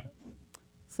 And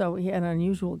so he had an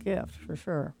unusual gift for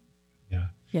sure. Yeah.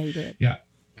 Yeah, he did. Yeah.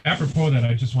 Apropos that,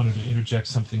 I just wanted to interject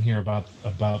something here about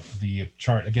the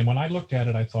chart. Again, when I looked at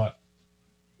it, I thought,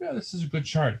 yeah, this is a good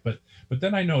chart. But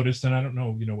then I noticed, and I don't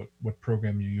know, what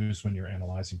program you use when you're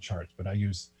analyzing charts, but I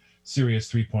use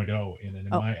Sirius 3.0, and in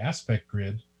my aspect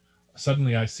grid,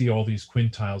 suddenly I see all these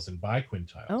quintiles and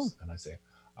biquintiles, and I say,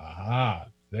 aha,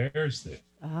 there's the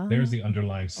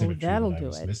underlying symmetry that I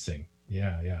was missing.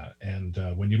 Yeah. And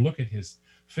when you look at his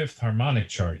fifth harmonic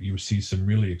chart, you see some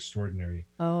really extraordinary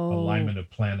alignment of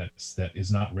planets that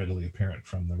is not readily apparent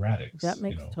from the radix. That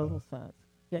makes total sense.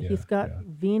 Yeah, he's got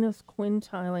Venus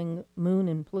quintiling Moon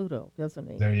and Pluto, doesn't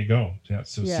he? There you go. Yeah,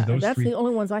 so see those that's three... the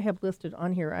only ones I have listed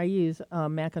on here. I use a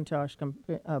Macintosh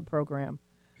program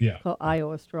called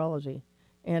IO Astrology,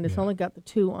 and it's only got the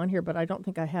 2 on here, but I don't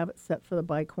think I have it set for the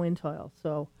biquintile,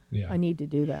 so I need to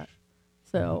do that.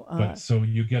 So, so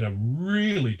you get a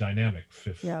really dynamic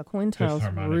fifth. Yeah, quintile's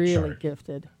really chart.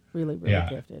 Gifted, really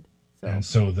gifted. So. And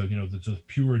so the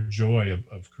pure joy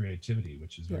of creativity,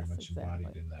 which is very much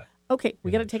embodied in that. Okay,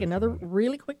 we got to take another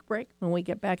really quick break. When we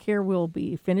get back here, we'll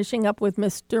be finishing up with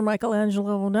Mr.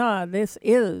 Michelangelo Na. This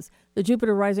is the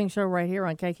Jupiter Rising Show right here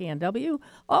on KKNW,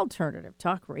 Alternative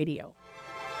Talk Radio.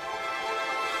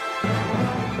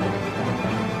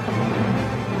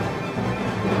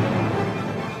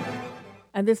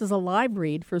 And this is a live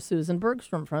read for Susan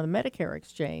Bergstrom from the Medicare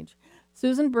Exchange.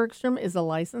 Susan Bergstrom is a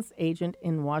licensed agent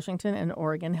in Washington and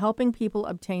Oregon, helping people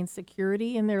obtain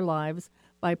security in their lives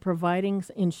by providing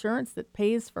insurance that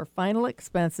pays for final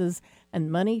expenses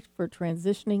and money for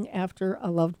transitioning after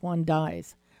a loved one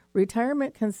dies.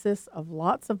 Retirement consists of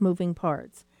lots of moving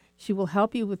parts. She will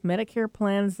help you with Medicare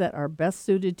plans that are best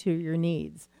suited to your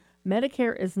needs.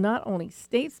 Medicare is not only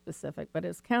state-specific, but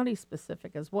it's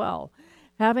county-specific as well.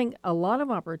 Having a lot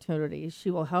of opportunities,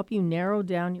 she will help you narrow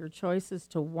down your choices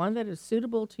to one that is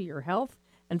suitable to your health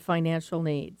and financial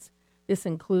needs. This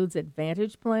includes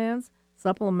Advantage plans,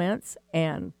 supplements,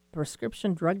 and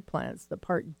prescription drug plans, the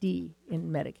Part D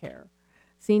in Medicare.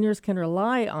 Seniors can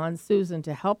rely on Susan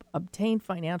to help obtain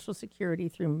financial security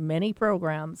through many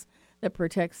programs that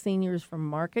protect seniors from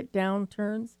market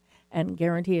downturns and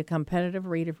guarantee a competitive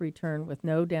rate of return with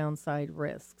no downside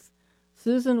risks.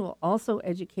 Susan will also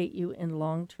educate you in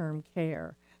long-term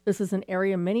care. This is an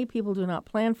area many people do not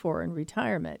plan for in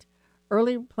retirement.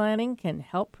 Early planning can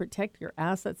help protect your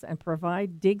assets and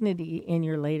provide dignity in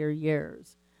your later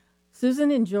years.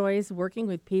 Susan enjoys working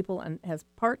with people and has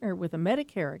partnered with a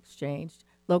Medicare exchange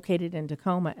located in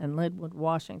Tacoma and Linwood,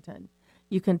 Washington.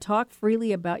 You can talk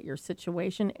freely about your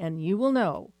situation, and you will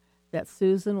know that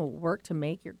Susan will work to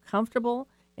make you comfortable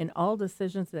in all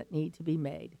decisions that need to be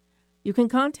made. You can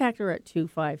contact her at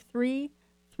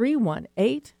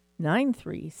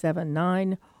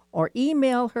 253-318-9379 or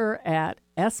email her at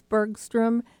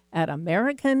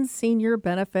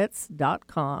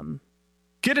sbergstrom@americanseniorbenefits.com.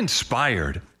 Get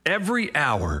inspired every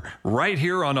hour right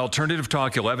here on Alternative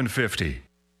Talk 1150.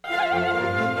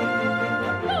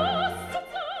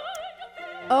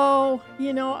 Oh,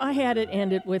 I had it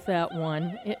ended with that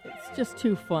one. It's just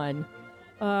too fun.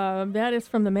 That is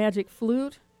from the Magic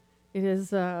Flute. It is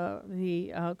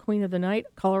the Queen of the Night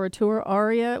coloratura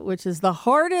aria, which is the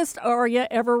hardest aria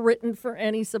ever written for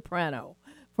any soprano,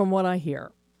 from what I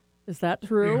hear. Is that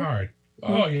true? Pretty hard.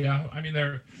 Oh, yeah. I mean,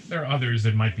 there are others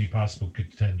that might be possible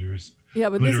contenders. Yeah,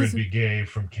 but Glitter this is... Would Be Gay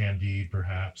from Candide,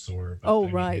 perhaps.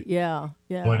 Yeah.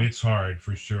 But it's hard,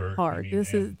 for sure. Hard.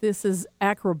 This is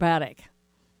acrobatic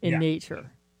in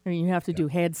nature. I mean, you have to do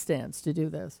headstands to do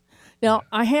this. Now,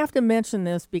 I have to mention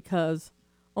this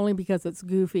only because it's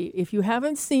goofy. If you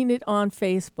haven't seen it on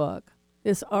Facebook,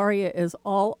 this aria is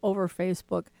all over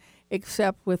Facebook,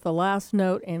 except with the last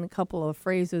note and a couple of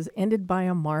phrases ended by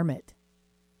a marmot.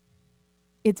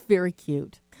 It's very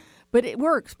cute. But it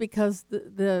works because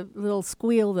the little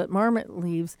squeal that marmot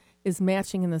leaves is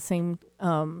matching in the same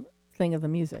thing of the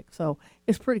music. So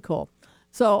it's pretty cool.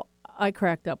 So I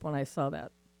cracked up when I saw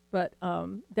that. But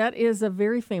that is a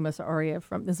very famous aria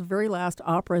from this very last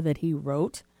opera that he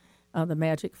wrote, The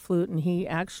Magic Flute, and he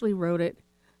actually wrote it.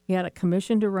 He had a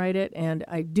commission to write it, and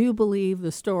I do believe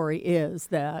the story is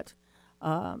that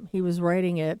he was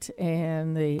writing it,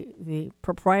 and the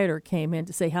proprietor came in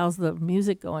to say, "How's the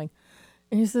music going?"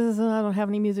 And he says, "I don't have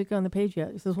any music on the page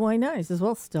yet." He says, "Why not?" He says,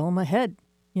 "Well, it's still in my head,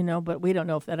 but we don't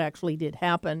know if that actually did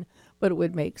happen, but it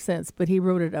would make sense." But he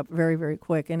wrote it up very, very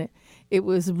quick, and it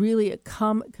was really a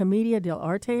commedia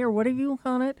dell'arte, or what do you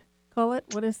call it?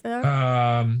 What is that?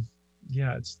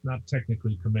 Yeah, it's not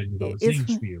technically commedia, though. It's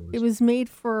Singspiel. It was made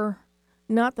for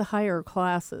not the higher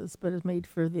classes, but it's made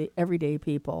for the everyday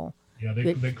people. Yeah,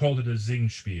 they called it a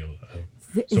Singspiel.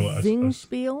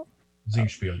 Singspiel?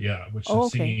 Singspiel, yeah, which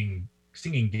is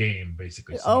singing game,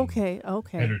 basically. Okay.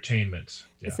 Entertainment.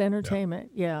 Yeah, it's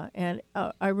entertainment, yeah. And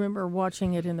I remember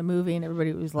watching it in the movie, and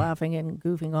everybody was laughing and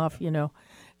goofing off,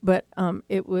 But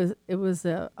it was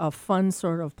a fun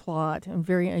sort of plot and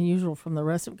very unusual from the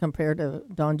rest of it compared to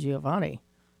Don Giovanni.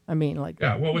 I mean,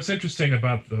 well, what's interesting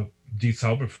about the Die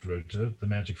Zauberflöte, the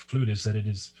magic flute, is that it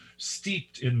is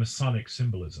steeped in Masonic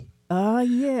symbolism.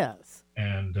 Yes.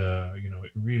 And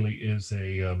it really is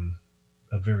a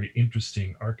very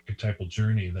interesting archetypal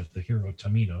journey that the hero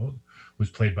Tamino, who's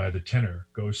played by the tenor,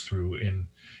 goes through in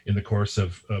the course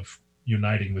of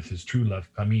uniting with his true love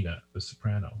Pamina, the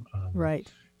soprano. Right.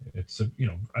 It's a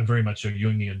very much a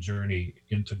Jungian journey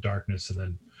into darkness and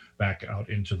then back out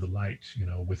into the light,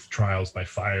 with trials by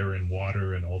fire and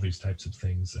water and all these types of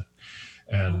things.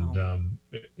 And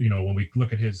when we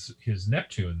look at his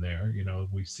Neptune there,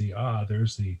 we see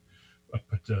there's a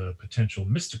potential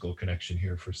mystical connection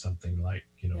here for something like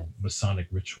Masonic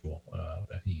ritual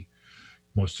that he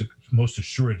most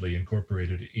assuredly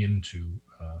incorporated into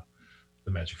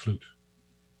the magic flute.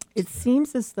 It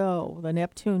seems as though the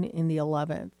Neptune in the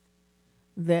 11th,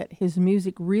 that his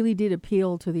music really did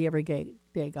appeal to the everyday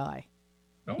guy.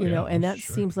 And that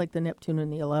seems like the Neptune in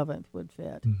the 11th would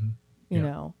fit,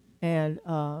 And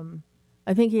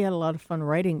I think he had a lot of fun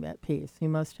writing that piece. He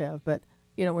must have, but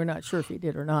we're not sure if he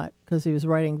did or not because he was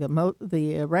writing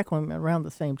the Requiem around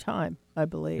the same time, I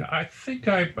believe. Yeah, I think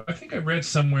I read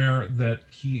somewhere that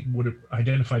he would have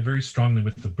identified very strongly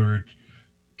with the bird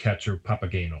catcher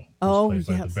Papageno, who's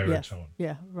played by the baritone.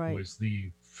 Yes. Yeah, right. Who is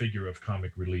the figure of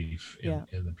comic relief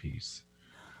in the piece,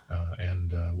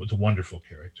 and was a wonderful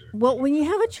character. Well, when you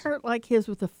have a chart like his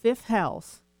with the 5th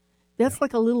house, that's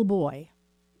like a little boy,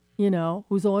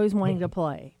 who's always wanting to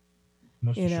play.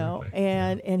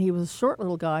 And he was a short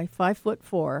little guy,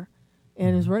 5'4",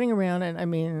 and is running around. And I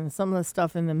mean, some of the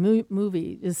stuff in the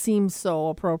movie just seems so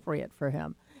appropriate for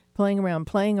him, playing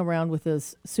around with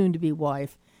his soon-to-be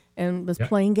wife, and was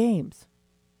playing games.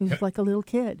 He was like a little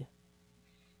kid.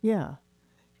 Yeah,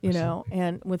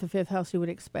 and with the 5th house, you would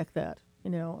expect that.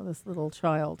 This little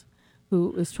child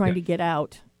who is trying to get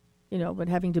out, but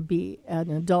having to be an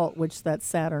adult, which that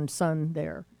Saturn sun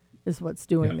there is what's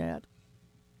doing that.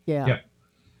 Yeah.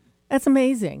 That's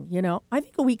amazing. I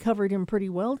think we covered him pretty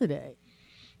well today.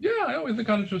 Yeah, I think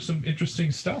got into some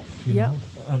interesting stuff.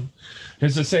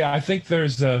 As I say, I think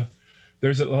there's a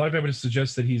lot of evidence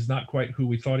suggests that he's not quite who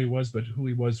we thought he was, but who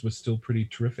he was still pretty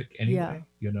terrific anyway.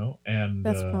 And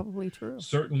that's probably true.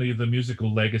 Certainly, the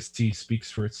musical legacy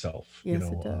speaks for itself. Yes,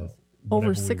 it does.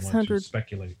 Over 600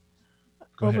 speculate.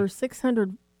 Over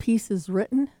 600 pieces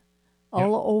written,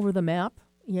 all over the map.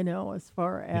 As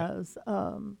far as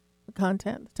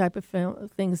content, the type of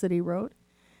things that he wrote,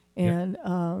 and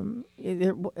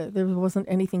there wasn't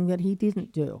anything that he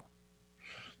didn't do.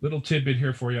 Little tidbit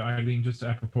here for you, Eileen, just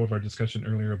apropos of our discussion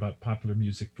earlier about popular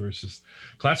music versus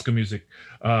classical music.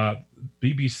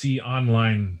 BBC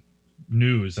Online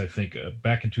News, I think,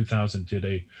 back in 2000, did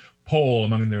a poll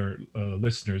among their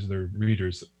listeners, their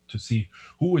readers, to see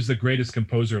who was the greatest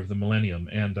composer of the millennium.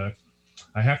 And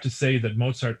I have to say that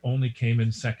Mozart only came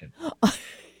in second.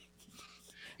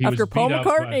 After Paul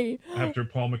McCartney.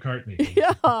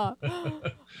 Yeah.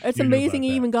 It's amazing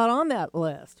he even got on that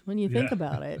list when you think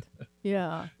about it.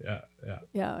 Yeah.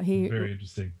 Yeah. Very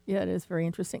interesting. Yeah, it is very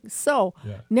interesting. So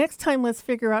next time, let's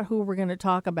figure out who we're going to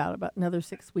talk about another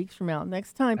 6 weeks from now.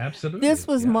 Next time. Absolutely. This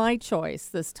was my choice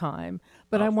this time,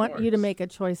 but I want you to make a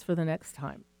choice for the next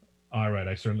time. All right,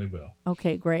 I certainly will.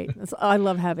 Okay, great. I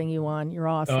love having you on. You're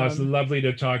awesome. Oh, it's lovely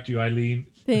to talk to you, Eileen.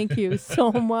 Thank you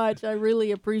so much. I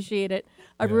really appreciate it.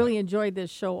 I've really enjoyed this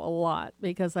show a lot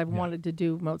because I've wanted to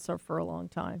do Mozart for a long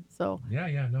time. So no,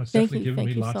 it's definitely given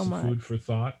me lots of food for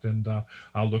thought, and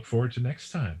I'll look forward to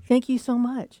next time. Thank you so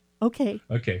much. Okay.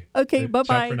 Bye-bye.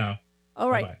 Ciao for now. All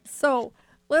right. Bye-bye. So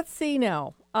let's see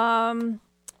now.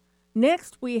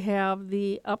 Next, we have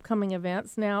the upcoming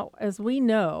events. Now, as we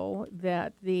know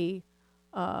that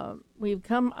we've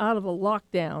come out of a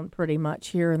lockdown pretty much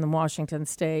here in the Washington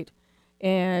state,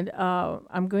 and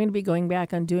I'm going to be going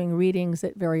back and doing readings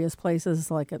at various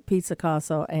places like at Pizza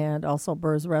Casa and also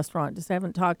Burr's Restaurant. Just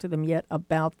haven't talked to them yet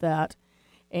about that.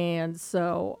 And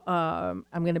so I'm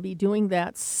going to be doing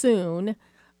that soon.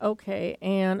 Okay,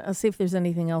 and I'll see if there's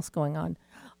anything else going on.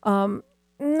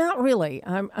 Not really.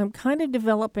 I'm kind of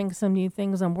developing some new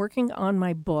things. I'm working on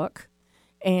my book.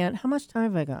 And how much time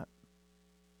have I got?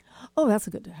 Oh, that's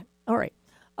a good time. All right.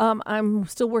 I'm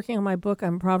still working on my book.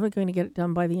 I'm probably going to get it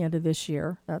done by the end of this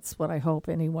year. That's what I hope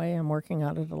anyway. I'm working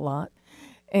on it a lot.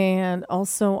 And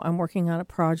also, I'm working on a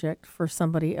project for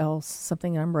somebody else,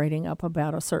 something I'm writing up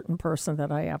about a certain person that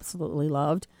I absolutely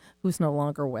loved, who's no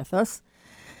longer with us.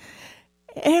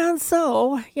 And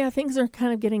so, yeah, things are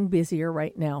kind of getting busier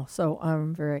right now. So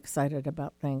I'm very excited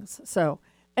about things. So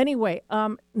anyway,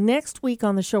 next week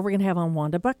on the show, we're going to have on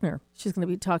Wanda Buckner. She's going to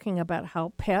be talking about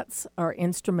how pets are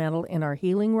instrumental in our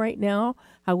healing right now,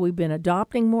 how we've been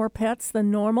adopting more pets than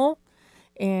normal.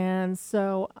 And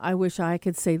so I wish I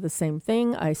could say the same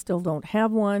thing. I still don't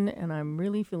have one, and I'm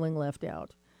really feeling left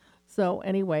out. So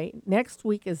anyway, next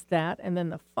week is that. And then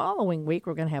the following week,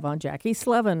 we're going to have on Jackie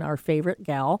Slevin, our favorite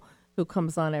gal, who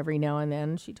comes on every now and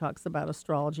then. She talks about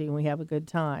astrology, and we have a good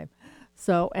time.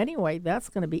 So anyway, that's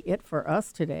going to be it for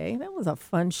us today. That was a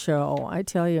fun show. I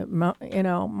tell you,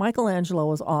 Michelangelo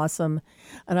was awesome,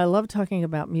 and I love talking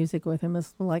about music with him.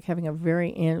 It's like having a very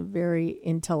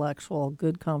intellectual,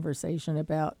 good conversation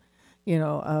about,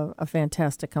 a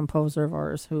fantastic composer of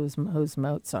ours who's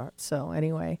Mozart. So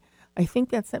anyway, I think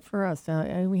that's it for us.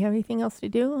 We have anything else to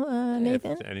do,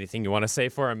 Nathan? Anything you want to say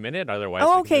for a minute? Otherwise,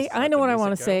 oh, okay. I know what I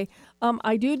want to say.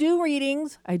 I do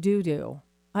readings. I do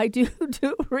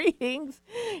readings.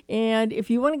 And if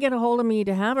you want to get a hold of me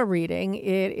to have a reading,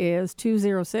 it is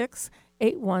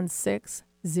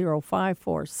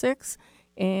 206-816-0546.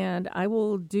 And I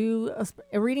will do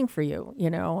a reading for you,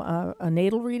 a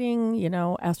natal reading,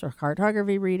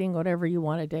 astrocartography reading, whatever you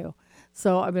want to do.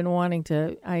 So I've been wanting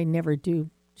to, I never do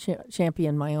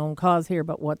champion my own cause here,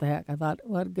 but what the heck, I thought,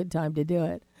 what a good time to do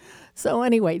it. So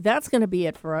anyway, that's going to be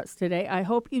it for us today. I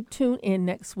hope you tune in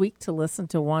next week to listen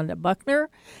to Wanda Buckner.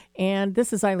 And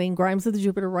this is Eileen Grimes of the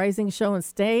Jupiter Rising Show, and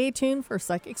stay tuned for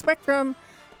Psychic Spectrum.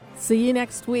 See you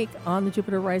next week on the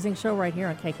Jupiter Rising Show right here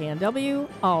on KKNW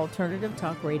Alternative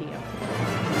Talk Radio.